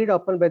agreed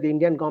upon by the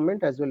Indian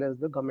government as well as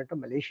the government of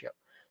Malaysia.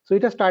 So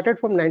it has started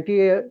from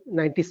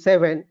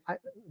 1997.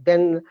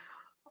 Then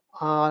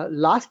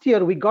last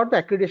year we got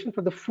the accreditation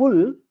for the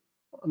full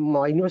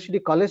university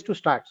college to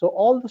start. So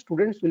all the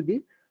students will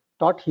be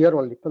taught here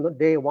only from the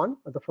day one,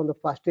 from the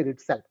first year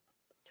itself.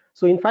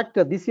 So in fact,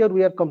 this year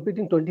we are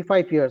completing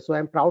 25 years. So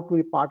I'm proud to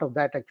be part of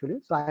that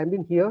actually. So I have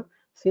been here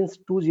since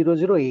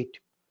 2008.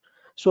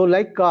 So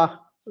like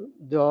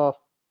the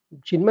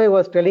Chinmay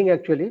was telling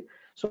actually,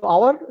 so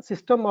our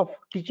system of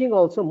teaching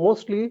also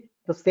mostly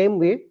the same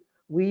way.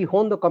 We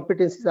hone the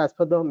competencies as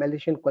per the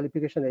Malaysian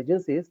qualification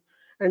agencies,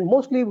 and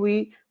mostly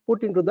we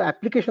put into the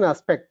application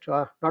aspect,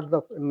 not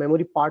the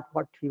memory part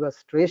what he was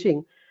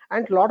stressing,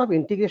 and a lot of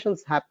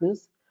integrations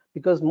happens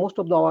because most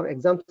of our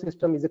exam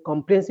system is a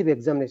comprehensive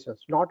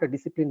examinations, not a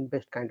discipline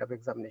based kind of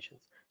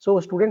examinations. So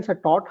students are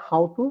taught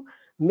how to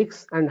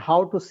mix and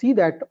how to see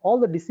that all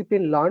the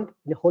discipline learned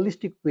in a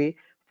holistic way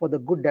for the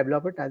good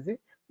development as a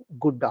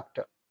good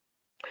doctor.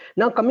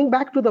 Now coming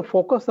back to the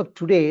focus of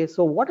today,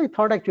 so what I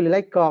thought actually,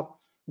 like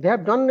they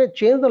have done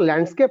change the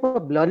landscape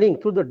of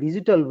learning through the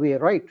digital way,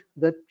 right?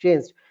 That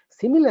changed.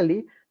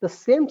 Similarly, the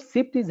same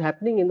shift is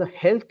happening in the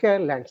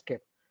healthcare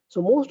landscape.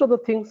 So most of the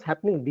things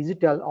happening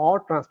digital or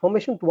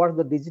transformation towards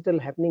the digital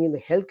happening in the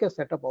healthcare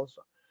setup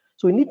also.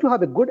 So we need to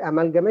have a good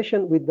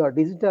amalgamation with the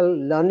digital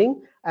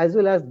learning as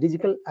well as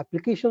digital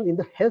applications in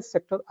the health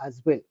sector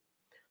as well.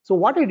 So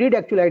what I did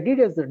actually, I did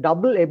as a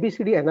double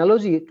ABCD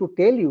analogy to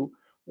tell you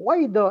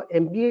why the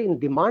MBA in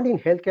demand in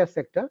healthcare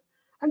sector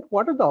and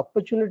what are the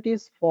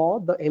opportunities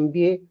for the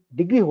MBA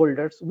degree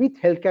holders with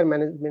healthcare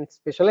management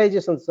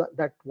specializations.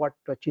 That what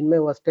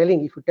Chinmay was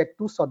telling, if you take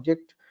 2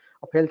 subjects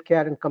of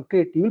healthcare and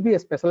complete, you will be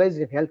specialized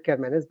in healthcare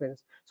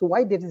management. So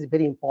why that is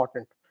very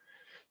important.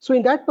 So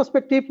in that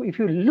perspective, if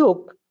you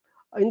look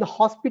in the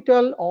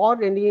hospital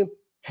or any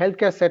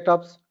healthcare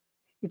setups,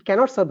 it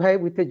cannot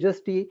survive with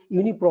just a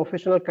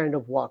uni-professional kind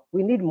of work.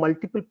 We need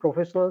multiple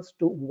professionals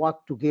to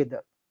work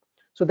together.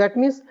 So that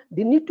means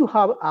they need to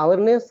have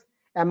awareness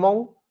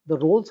among the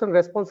roles and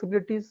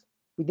responsibilities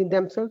within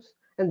themselves,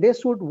 and they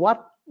should work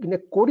in a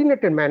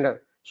coordinated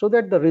manner so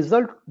that the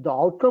result, the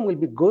outcome will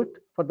be good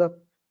for the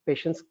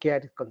patient's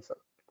care concern.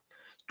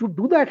 To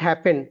do that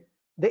happen,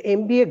 the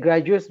MBA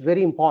graduates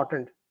very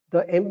important.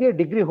 The MBA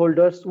degree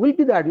holders will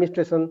be the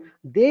administration.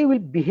 They will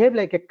behave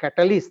like a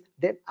catalyst.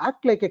 They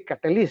act like a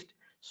catalyst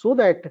so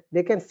that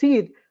they can see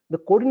it, the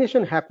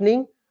coordination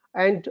happening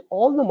and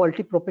all the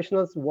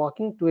multi-professionals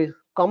working to a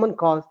common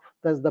cause.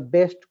 That's the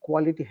best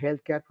quality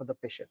healthcare for the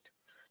patient.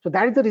 So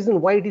that is the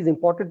reason why it is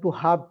important to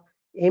have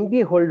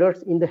MBA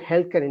holders in the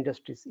healthcare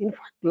industries. In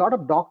fact, a lot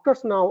of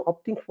doctors now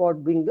opting for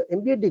doing the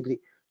MBA degree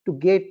to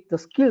get the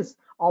skills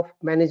of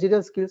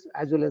managerial skills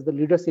as well as the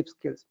leadership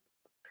skills.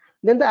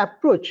 Then the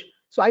approach.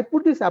 So I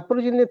put this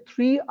approach in a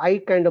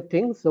 3I kind of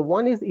thing. So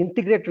one is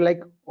integrated,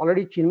 like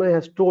already Chinmay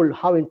has told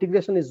how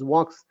integration is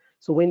works.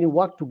 So when you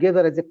work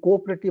together as a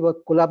cooperative or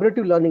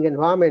collaborative learning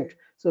environment,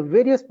 so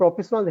various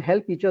professionals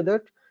help each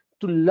other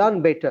to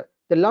learn better.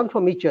 They learn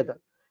from each other.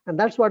 And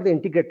that's what the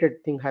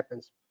integrated thing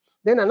happens.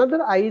 Then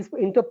another I is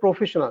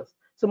interprofessionals.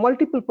 So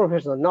multiple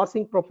professionals,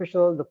 nursing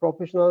professionals,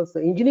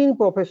 the engineering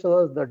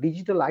professionals, the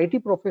digital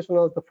IT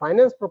professionals, the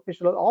finance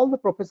professionals, all the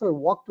professionals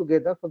work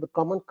together for the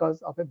common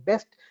cause of a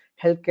best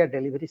healthcare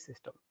delivery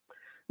system.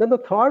 Then the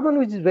third one,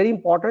 which is very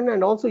important,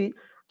 and also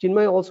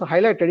Chinmay also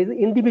highlighted, is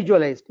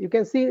individualized. You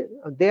can see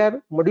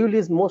their module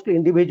is mostly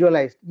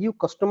individualized. You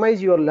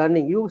customize your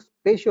learning, you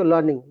space your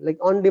learning, like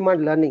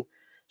on-demand learning.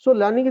 So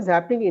learning is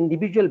happening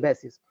individual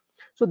basis.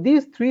 So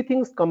these three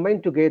things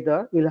combined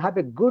together will have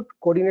a good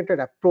coordinated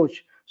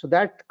approach. So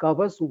that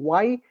covers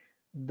why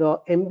the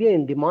MBA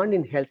in demand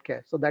in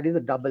healthcare. So that is a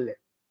double A.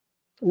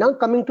 Now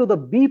coming to the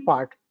B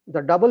part,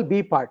 the double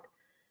B part.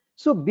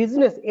 So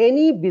business,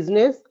 any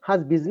business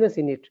has business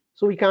in it.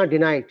 So we can't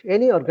deny it.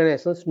 Any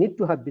organizations need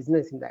to have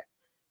business in that.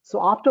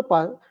 So after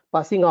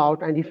passing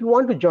out, and if you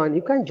want to join,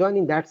 you can join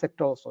in that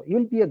sector also.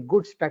 You'll be a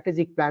good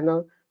strategic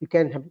planner. You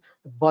can have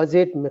a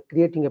budget,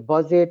 creating a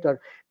budget,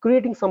 or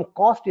creating some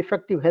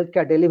cost-effective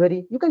healthcare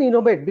delivery. You can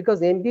innovate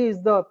because MBA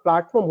is the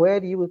platform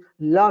where you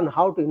learn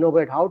how to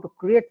innovate, how to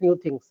create new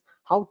things,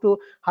 how to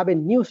have a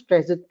new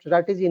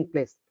strategy in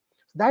place.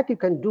 That you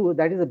can do.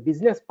 That is a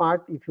business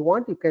part. If you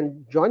want, you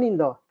can join in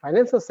the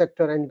financial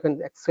sector and you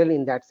can excel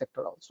in that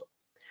sector also.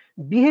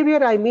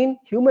 Behavior, I mean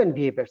human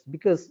behaviors,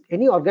 because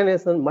any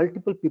organization,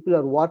 multiple people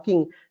are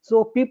working,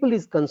 so people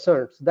is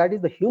concerned. So that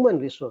is the human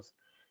resource.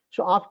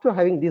 So after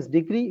having this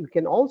degree, you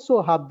can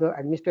also have the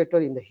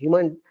administrator in the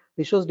human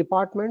resource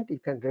department. You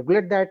can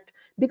regulate that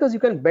because you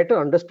can better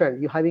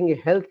understand. You having a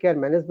healthcare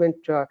management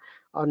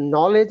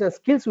knowledge and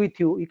skills with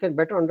you, you can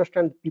better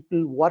understand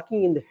people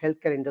working in the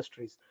healthcare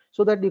industries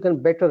so that you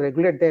can better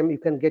regulate them. You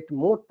can get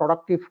more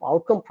productive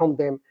outcome from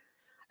them,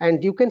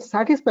 and you can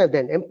satisfy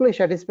them. Employee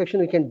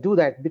satisfaction, we can do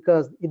that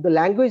because if the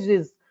language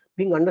is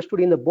being understood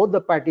in both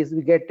the parties,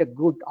 we get a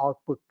good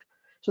output.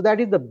 So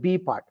that is the B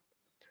part.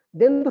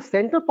 Then the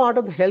center part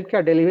of the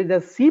healthcare delivery, the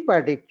C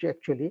part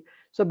actually.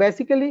 So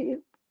basically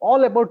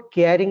all about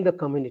caring the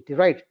community,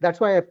 right?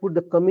 That's why I put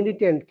the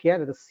community and care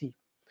as the C.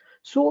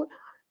 So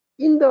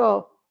in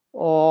the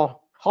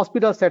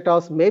hospital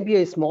setups, maybe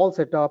a small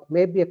setup,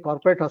 maybe a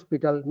corporate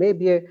hospital,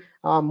 maybe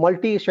a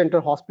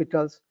multi-center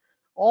hospitals,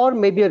 or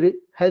maybe a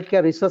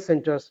healthcare research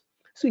centers.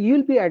 So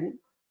you'll be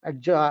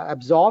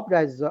absorbed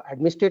as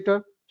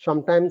administrator.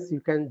 Sometimes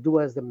you can do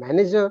as the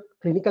manager,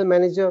 clinical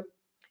manager.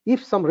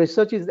 If some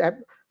research is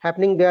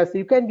happening there, so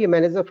you can be a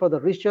manager for the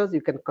research.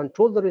 You can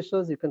control the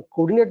research. You can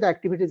coordinate the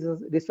activities,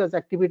 research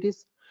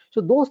activities.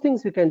 So those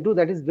things you can do.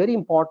 That is very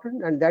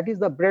important, and that is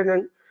the bread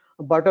and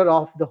butter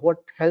of the what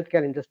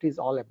healthcare industry is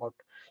all about.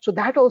 So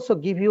that also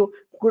give you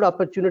good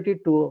opportunity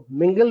to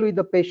mingle with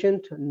the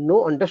patient,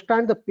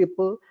 understand the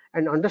people,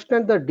 and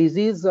understand the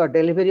disease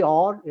delivery,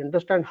 or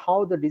understand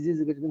how the disease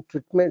is being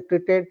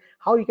treated,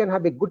 how you can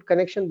have a good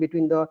connection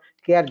between the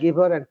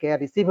caregiver and care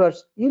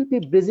receivers. You'll be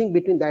bridging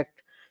between that.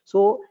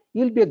 So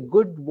you'll be a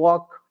good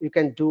work you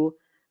can do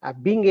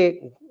being a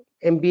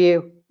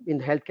MBA in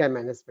healthcare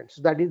management.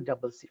 So that is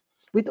double C.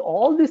 With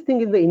all these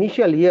things in the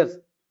initial years,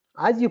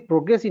 as you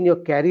progress in your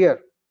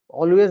career,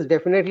 always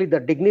definitely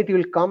the dignity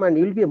will come and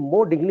you'll be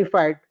more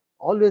dignified.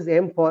 Always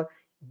aim for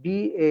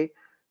be a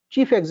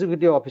chief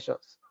executive officer.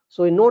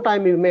 So in no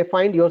time you may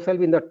find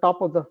yourself in the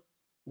top of at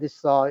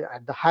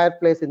the higher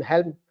place in the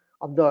helm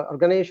of the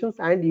organizations,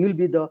 and you will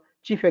be the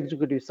chief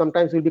executive.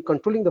 Sometimes you'll be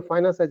controlling the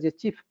finance as a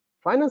chief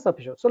finance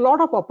officer. So a lot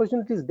of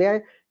opportunities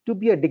there to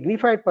be a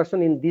dignified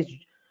person in this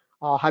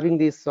having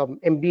this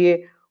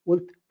MBA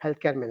with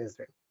healthcare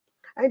management.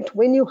 And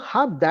when you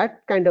have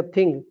that kind of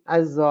thing,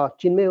 as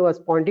Chinmay was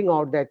pointing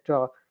out, that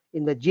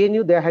in the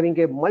GNU they're having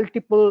a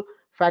multiple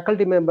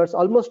faculty members,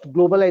 almost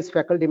globalized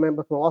faculty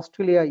members from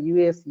Australia,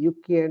 US,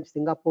 UK, and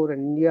Singapore,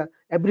 and India,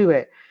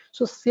 everywhere.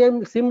 So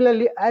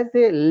similarly, as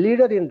a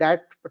leader in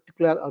that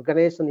particular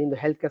organization in the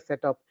healthcare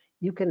setup,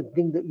 you can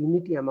bring the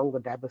unity among the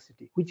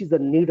diversity, which is the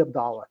need of the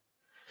hour.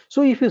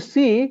 So if you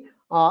see,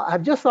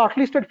 I've just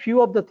shortlisted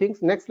few of the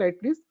things. Next slide,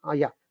 please.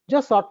 Yeah,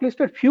 just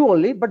shortlisted few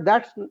only, but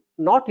that's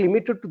not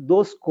limited to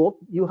those scope.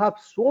 You have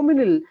so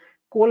many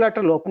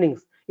collateral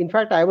openings. In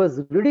fact, I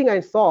was reading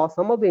and saw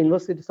some of the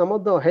universities, some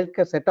of the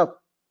healthcare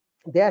setup,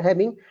 they are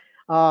having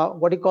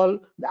what you call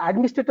the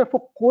administrator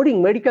for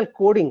coding, medical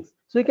codings.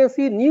 So you can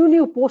see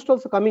new posts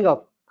also coming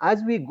up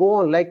as we go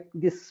on. Like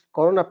this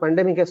corona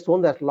pandemic has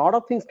shown that a lot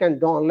of things can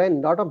do online,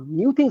 a lot of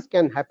new things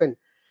can happen.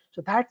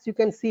 So that's, you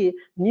can see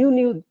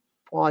new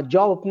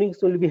job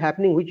openings will be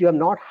happening which you have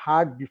not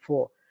had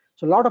before.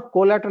 So a lot of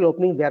collateral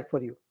openings there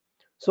for you.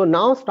 So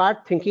now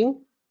start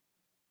thinking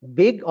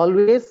big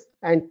always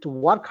and to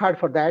work hard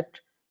for that.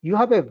 You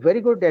have a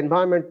very good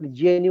environment with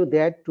GNU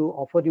there to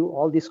offer you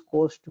all this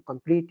course to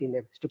complete in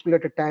a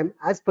stipulated time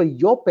as per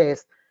your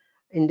pace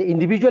in the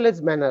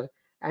individualized manner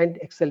and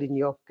excel in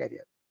your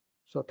career.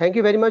 So thank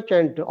you very much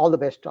and all the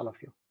best, all of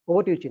you.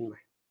 Over to you, Chinmay.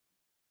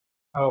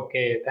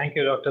 Okay, thank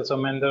you, Dr.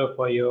 Somender,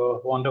 for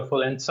your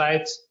wonderful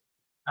insights.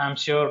 I'm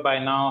sure by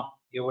now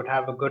you would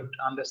have a good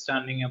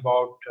understanding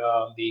about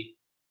the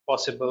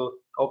possible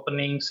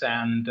openings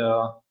and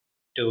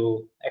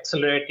to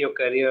accelerate your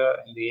career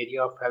in the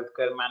area of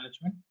healthcare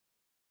management.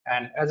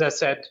 And as I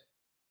said,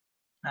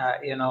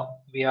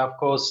 we are, of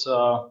course,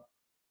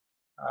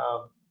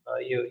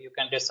 you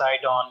can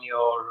decide on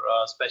your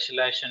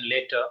specialization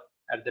later.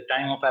 At the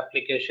time of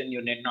application,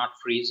 you need not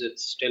freeze,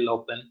 it's still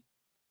open.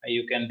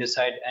 You can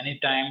decide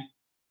anytime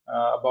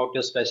about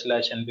your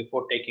specialization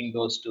before taking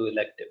those two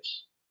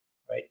electives,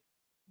 right?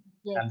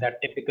 Yes. And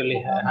that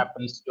typically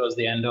happens towards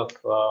the end of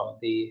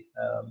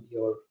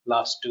your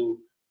last two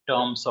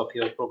terms of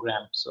your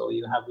program. So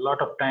you have a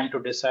lot of time to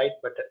decide,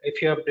 but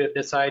if you have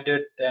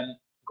decided, then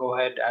go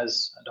ahead.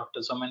 As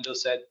Dr. Somendo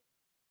said,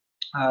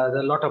 there are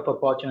a lot of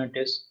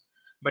opportunities.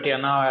 But yeah,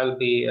 now we'll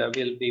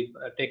be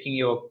taking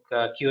your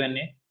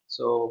Q&A.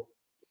 So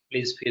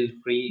please feel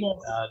free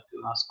Yes.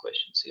 to ask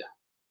questions. Yeah,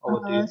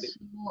 over to you. So,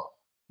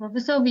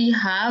 Professor, we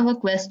have a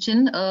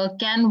question.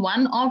 Can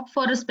one opt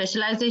for a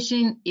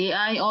specialization in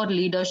AI or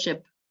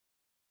leadership?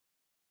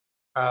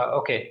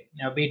 Okay,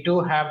 now we do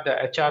have the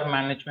HR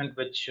management,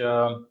 which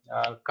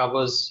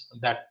covers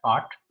that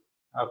part.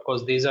 Of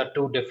course, these are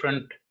two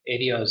different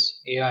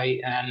areas, AI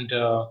and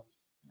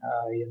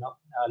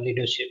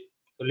leadership.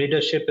 So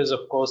leadership is,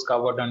 of course,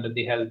 covered under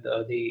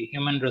the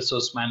human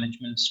resource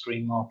management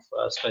stream of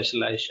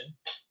specialization.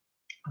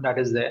 That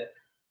is there.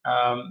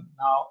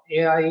 Now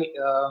AI,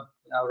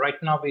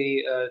 right now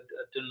we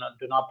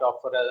do not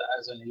offer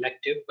as an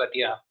elective, but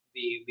yeah,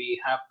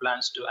 we have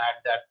plans to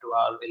add that to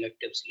our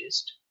electives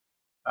list.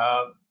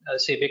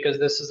 See, because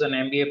this is an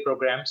MBA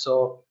program,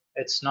 so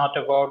it's not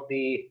about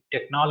the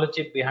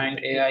technology behind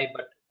AI,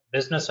 but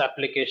business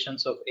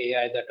applications of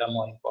AI that are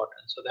more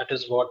important. So that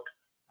is what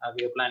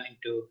we are planning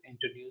to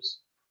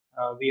introduce.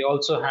 We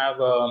also have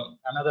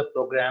another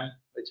program,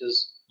 which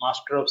is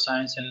Master of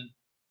Science in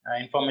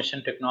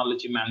Information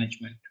Technology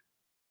Management.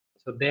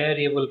 So there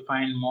you will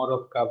find more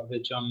of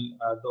coverage on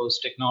those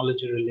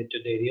technology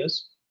related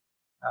areas.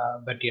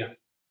 But yeah,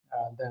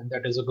 then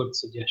that is a good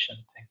suggestion.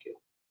 Thank you.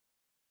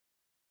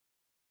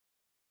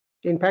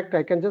 In fact,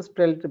 I can just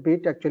tell a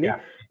bit actually. Yeah.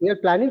 We are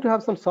planning to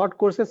have some short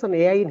courses on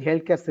AI in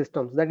healthcare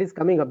systems that is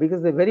coming up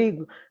because they're very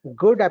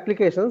good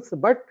applications.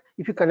 But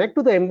if you connect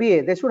to the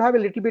MBA, they should have a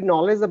little bit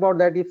knowledge about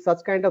that. If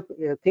such kind of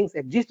things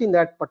exist in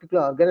that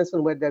particular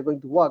organization where they're going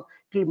to work,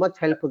 it will be much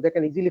helpful. They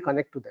can easily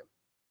connect to them.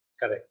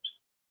 Correct.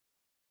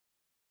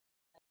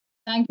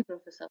 Thank you,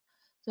 Professor.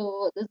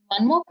 So there's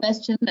one more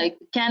question, like,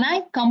 can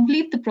I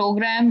complete the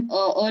program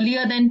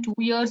earlier than 2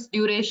 years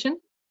duration?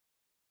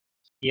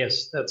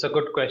 Yes, that's a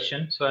good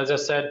question. So as I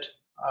said,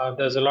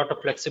 there's a lot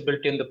of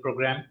flexibility in the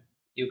program.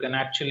 You can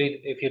actually,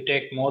 if you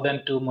take more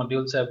than 2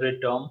 modules every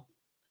term,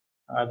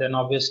 then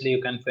obviously you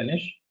can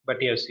finish.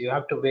 But yes, you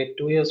have to wait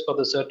 2 years for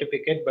the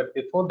certificate. But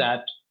before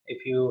that,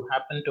 if you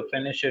happen to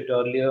finish it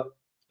earlier,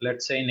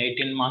 let's say in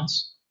 18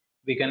 months,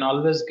 we can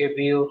always give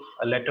you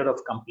a letter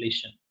of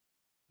completion.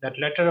 That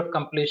letter of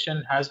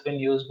completion has been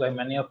used by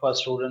many of our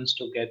students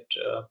to get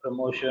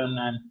promotion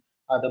and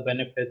other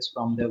benefits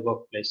from their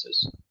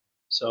workplaces.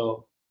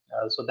 So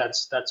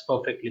that's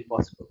perfectly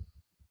possible.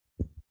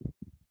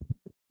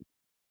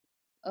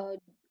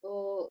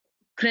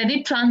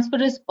 Credit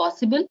transfer is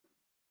possible?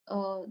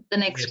 The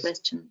next Yes.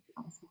 question.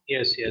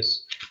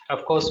 Yes.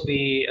 Of course,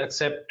 we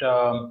accept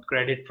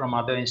credit from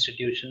other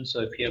institutions. So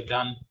if you have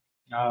done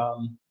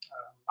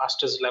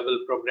master's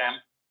level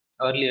program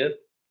earlier,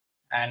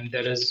 and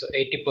there is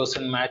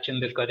 80% match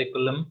in the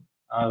curriculum,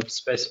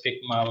 specific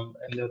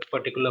in the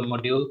particular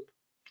module,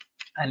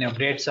 and your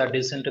grades are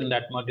decent in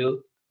that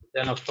module,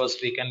 then of course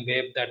we can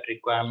waive that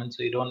requirement.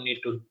 So you don't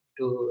need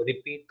to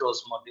repeat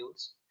those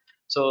modules.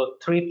 So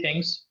 3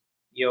 things: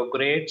 your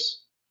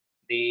grades,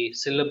 the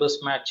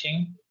syllabus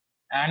matching,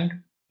 and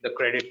the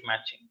credit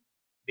matching.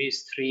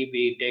 These 3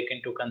 we take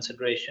into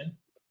consideration.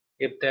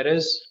 If there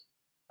is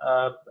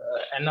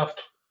enough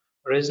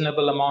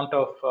reasonable amount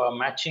of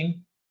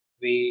matching,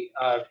 we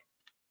are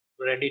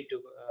ready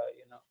to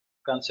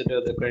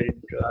consider the credit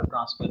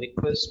transfer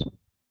request,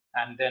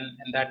 and then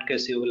in that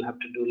case you will have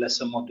to do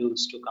lesser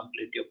modules to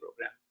complete your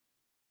program.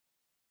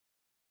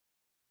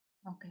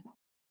 Okay.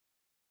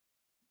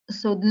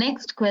 So the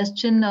next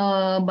question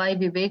by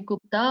Vivek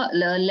Gupta,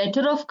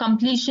 letter of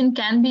completion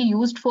can be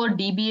used for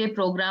DBA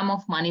program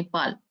of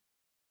Manipal.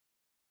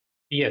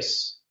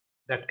 Yes,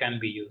 that can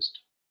be used.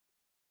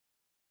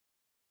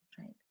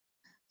 Right.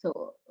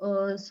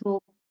 So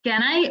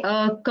can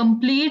I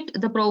complete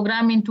the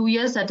program in 2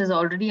 years? That is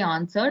already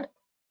answered.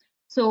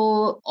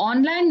 So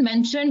online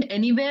mentioned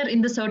anywhere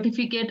in the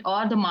certificate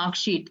or the mark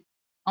sheet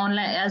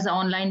online as an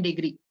online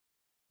degree?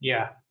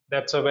 Yeah,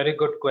 that's a very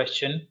good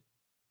question.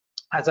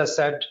 As I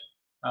said,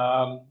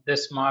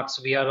 this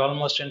marks we are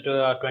almost into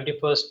our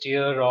 21st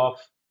year of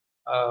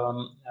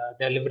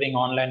delivering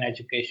online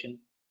education.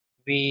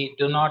 We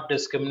do not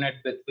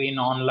discriminate between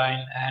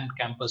online and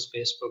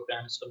campus-based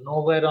programs. So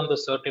nowhere on the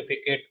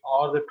certificate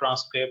or the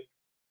transcript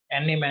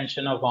any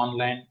mention of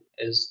online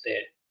is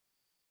there.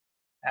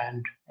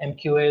 And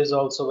MQA is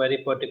also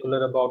very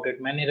particular about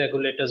it. Many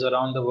regulators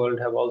around the world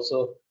have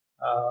also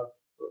uh,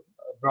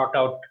 brought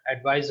out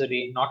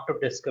advisory not to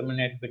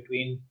discriminate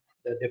between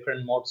the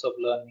different modes of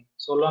learning.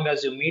 So long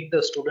as you meet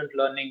the student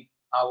learning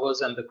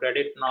hours and the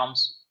credit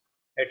norms,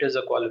 it is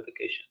a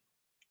qualification.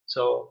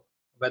 So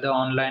whether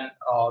online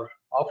or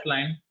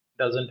offline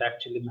doesn't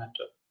actually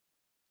matter.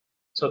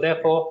 So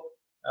therefore,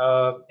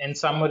 in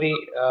summary,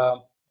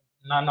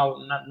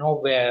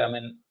 nowhere, I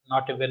mean,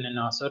 not even in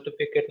our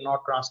certificate, nor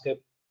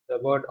transcript, the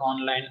word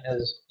online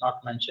is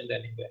not mentioned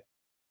anywhere.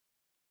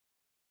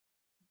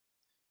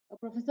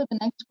 Professor, the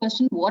next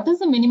question, what is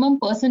the minimum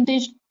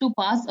percentage to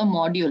pass a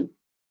module?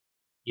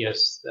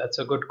 Yes, that's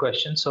a good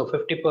question. So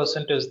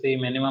 50% is the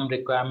minimum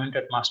requirement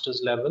at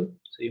master's level.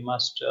 So you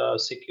must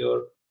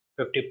secure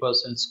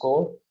 50%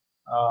 score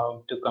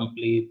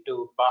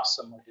to pass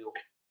the module.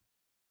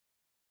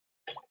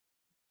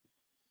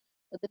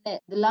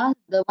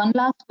 The one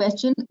last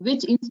question,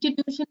 which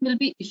institution will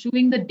be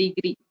issuing the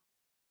degree?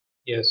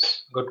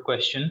 Yes, good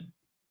question.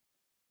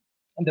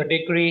 The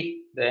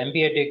degree, the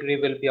MBA degree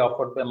will be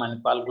offered by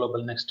Manipal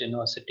GlobalNXT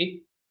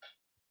University.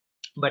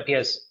 But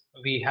yes,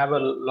 we have a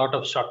lot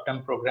of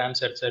short-term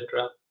programs,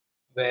 etc.,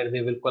 where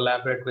we will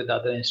collaborate with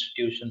other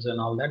institutions and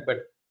all that.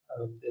 But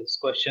this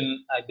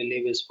question, I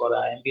believe, is for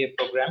our MBA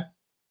program.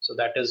 So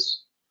that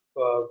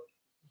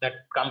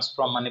comes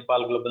from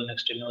Manipal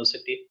GlobalNXT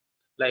University.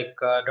 Like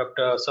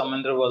Dr.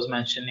 Samendra was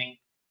mentioning,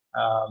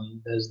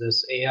 there's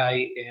this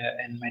AI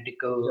and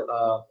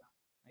medical.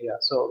 Yeah,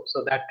 so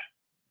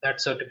that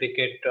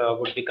certificate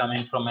would be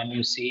coming from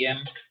MUCM.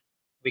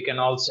 We can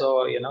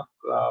also,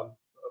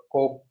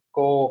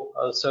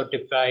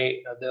 certify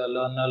the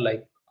learner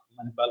like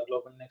Manipal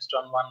GlobalNXT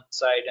on one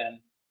side and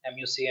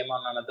MUCM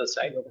on another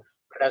side.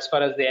 But as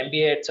far as the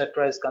MBA,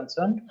 etc., is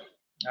concerned,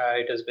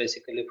 it is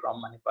basically from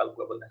Manipal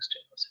GlobalNXT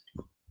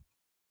University.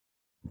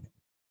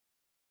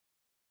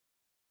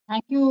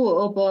 Thank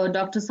you,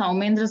 Dr.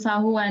 Saumendra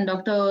Sahu and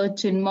Dr.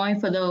 Chinmoy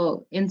for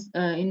the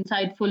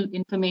insightful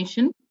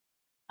information.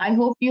 I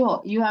hope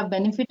you have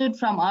benefited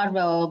from our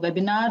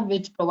webinar,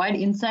 which provide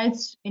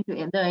insights into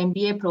the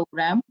MBA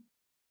program.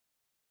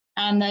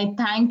 And I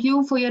thank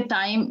you for your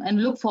time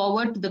and look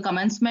forward to the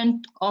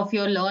commencement of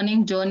your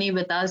learning journey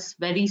with us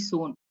very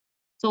soon.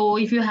 So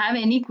if you have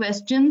any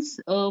questions,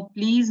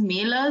 please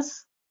mail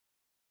us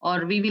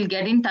or we will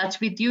get in touch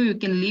with you. You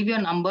can leave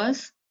your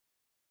numbers.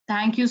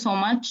 Thank you so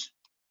much.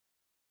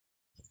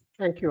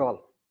 Thank you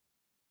all.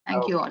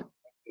 Thank you all.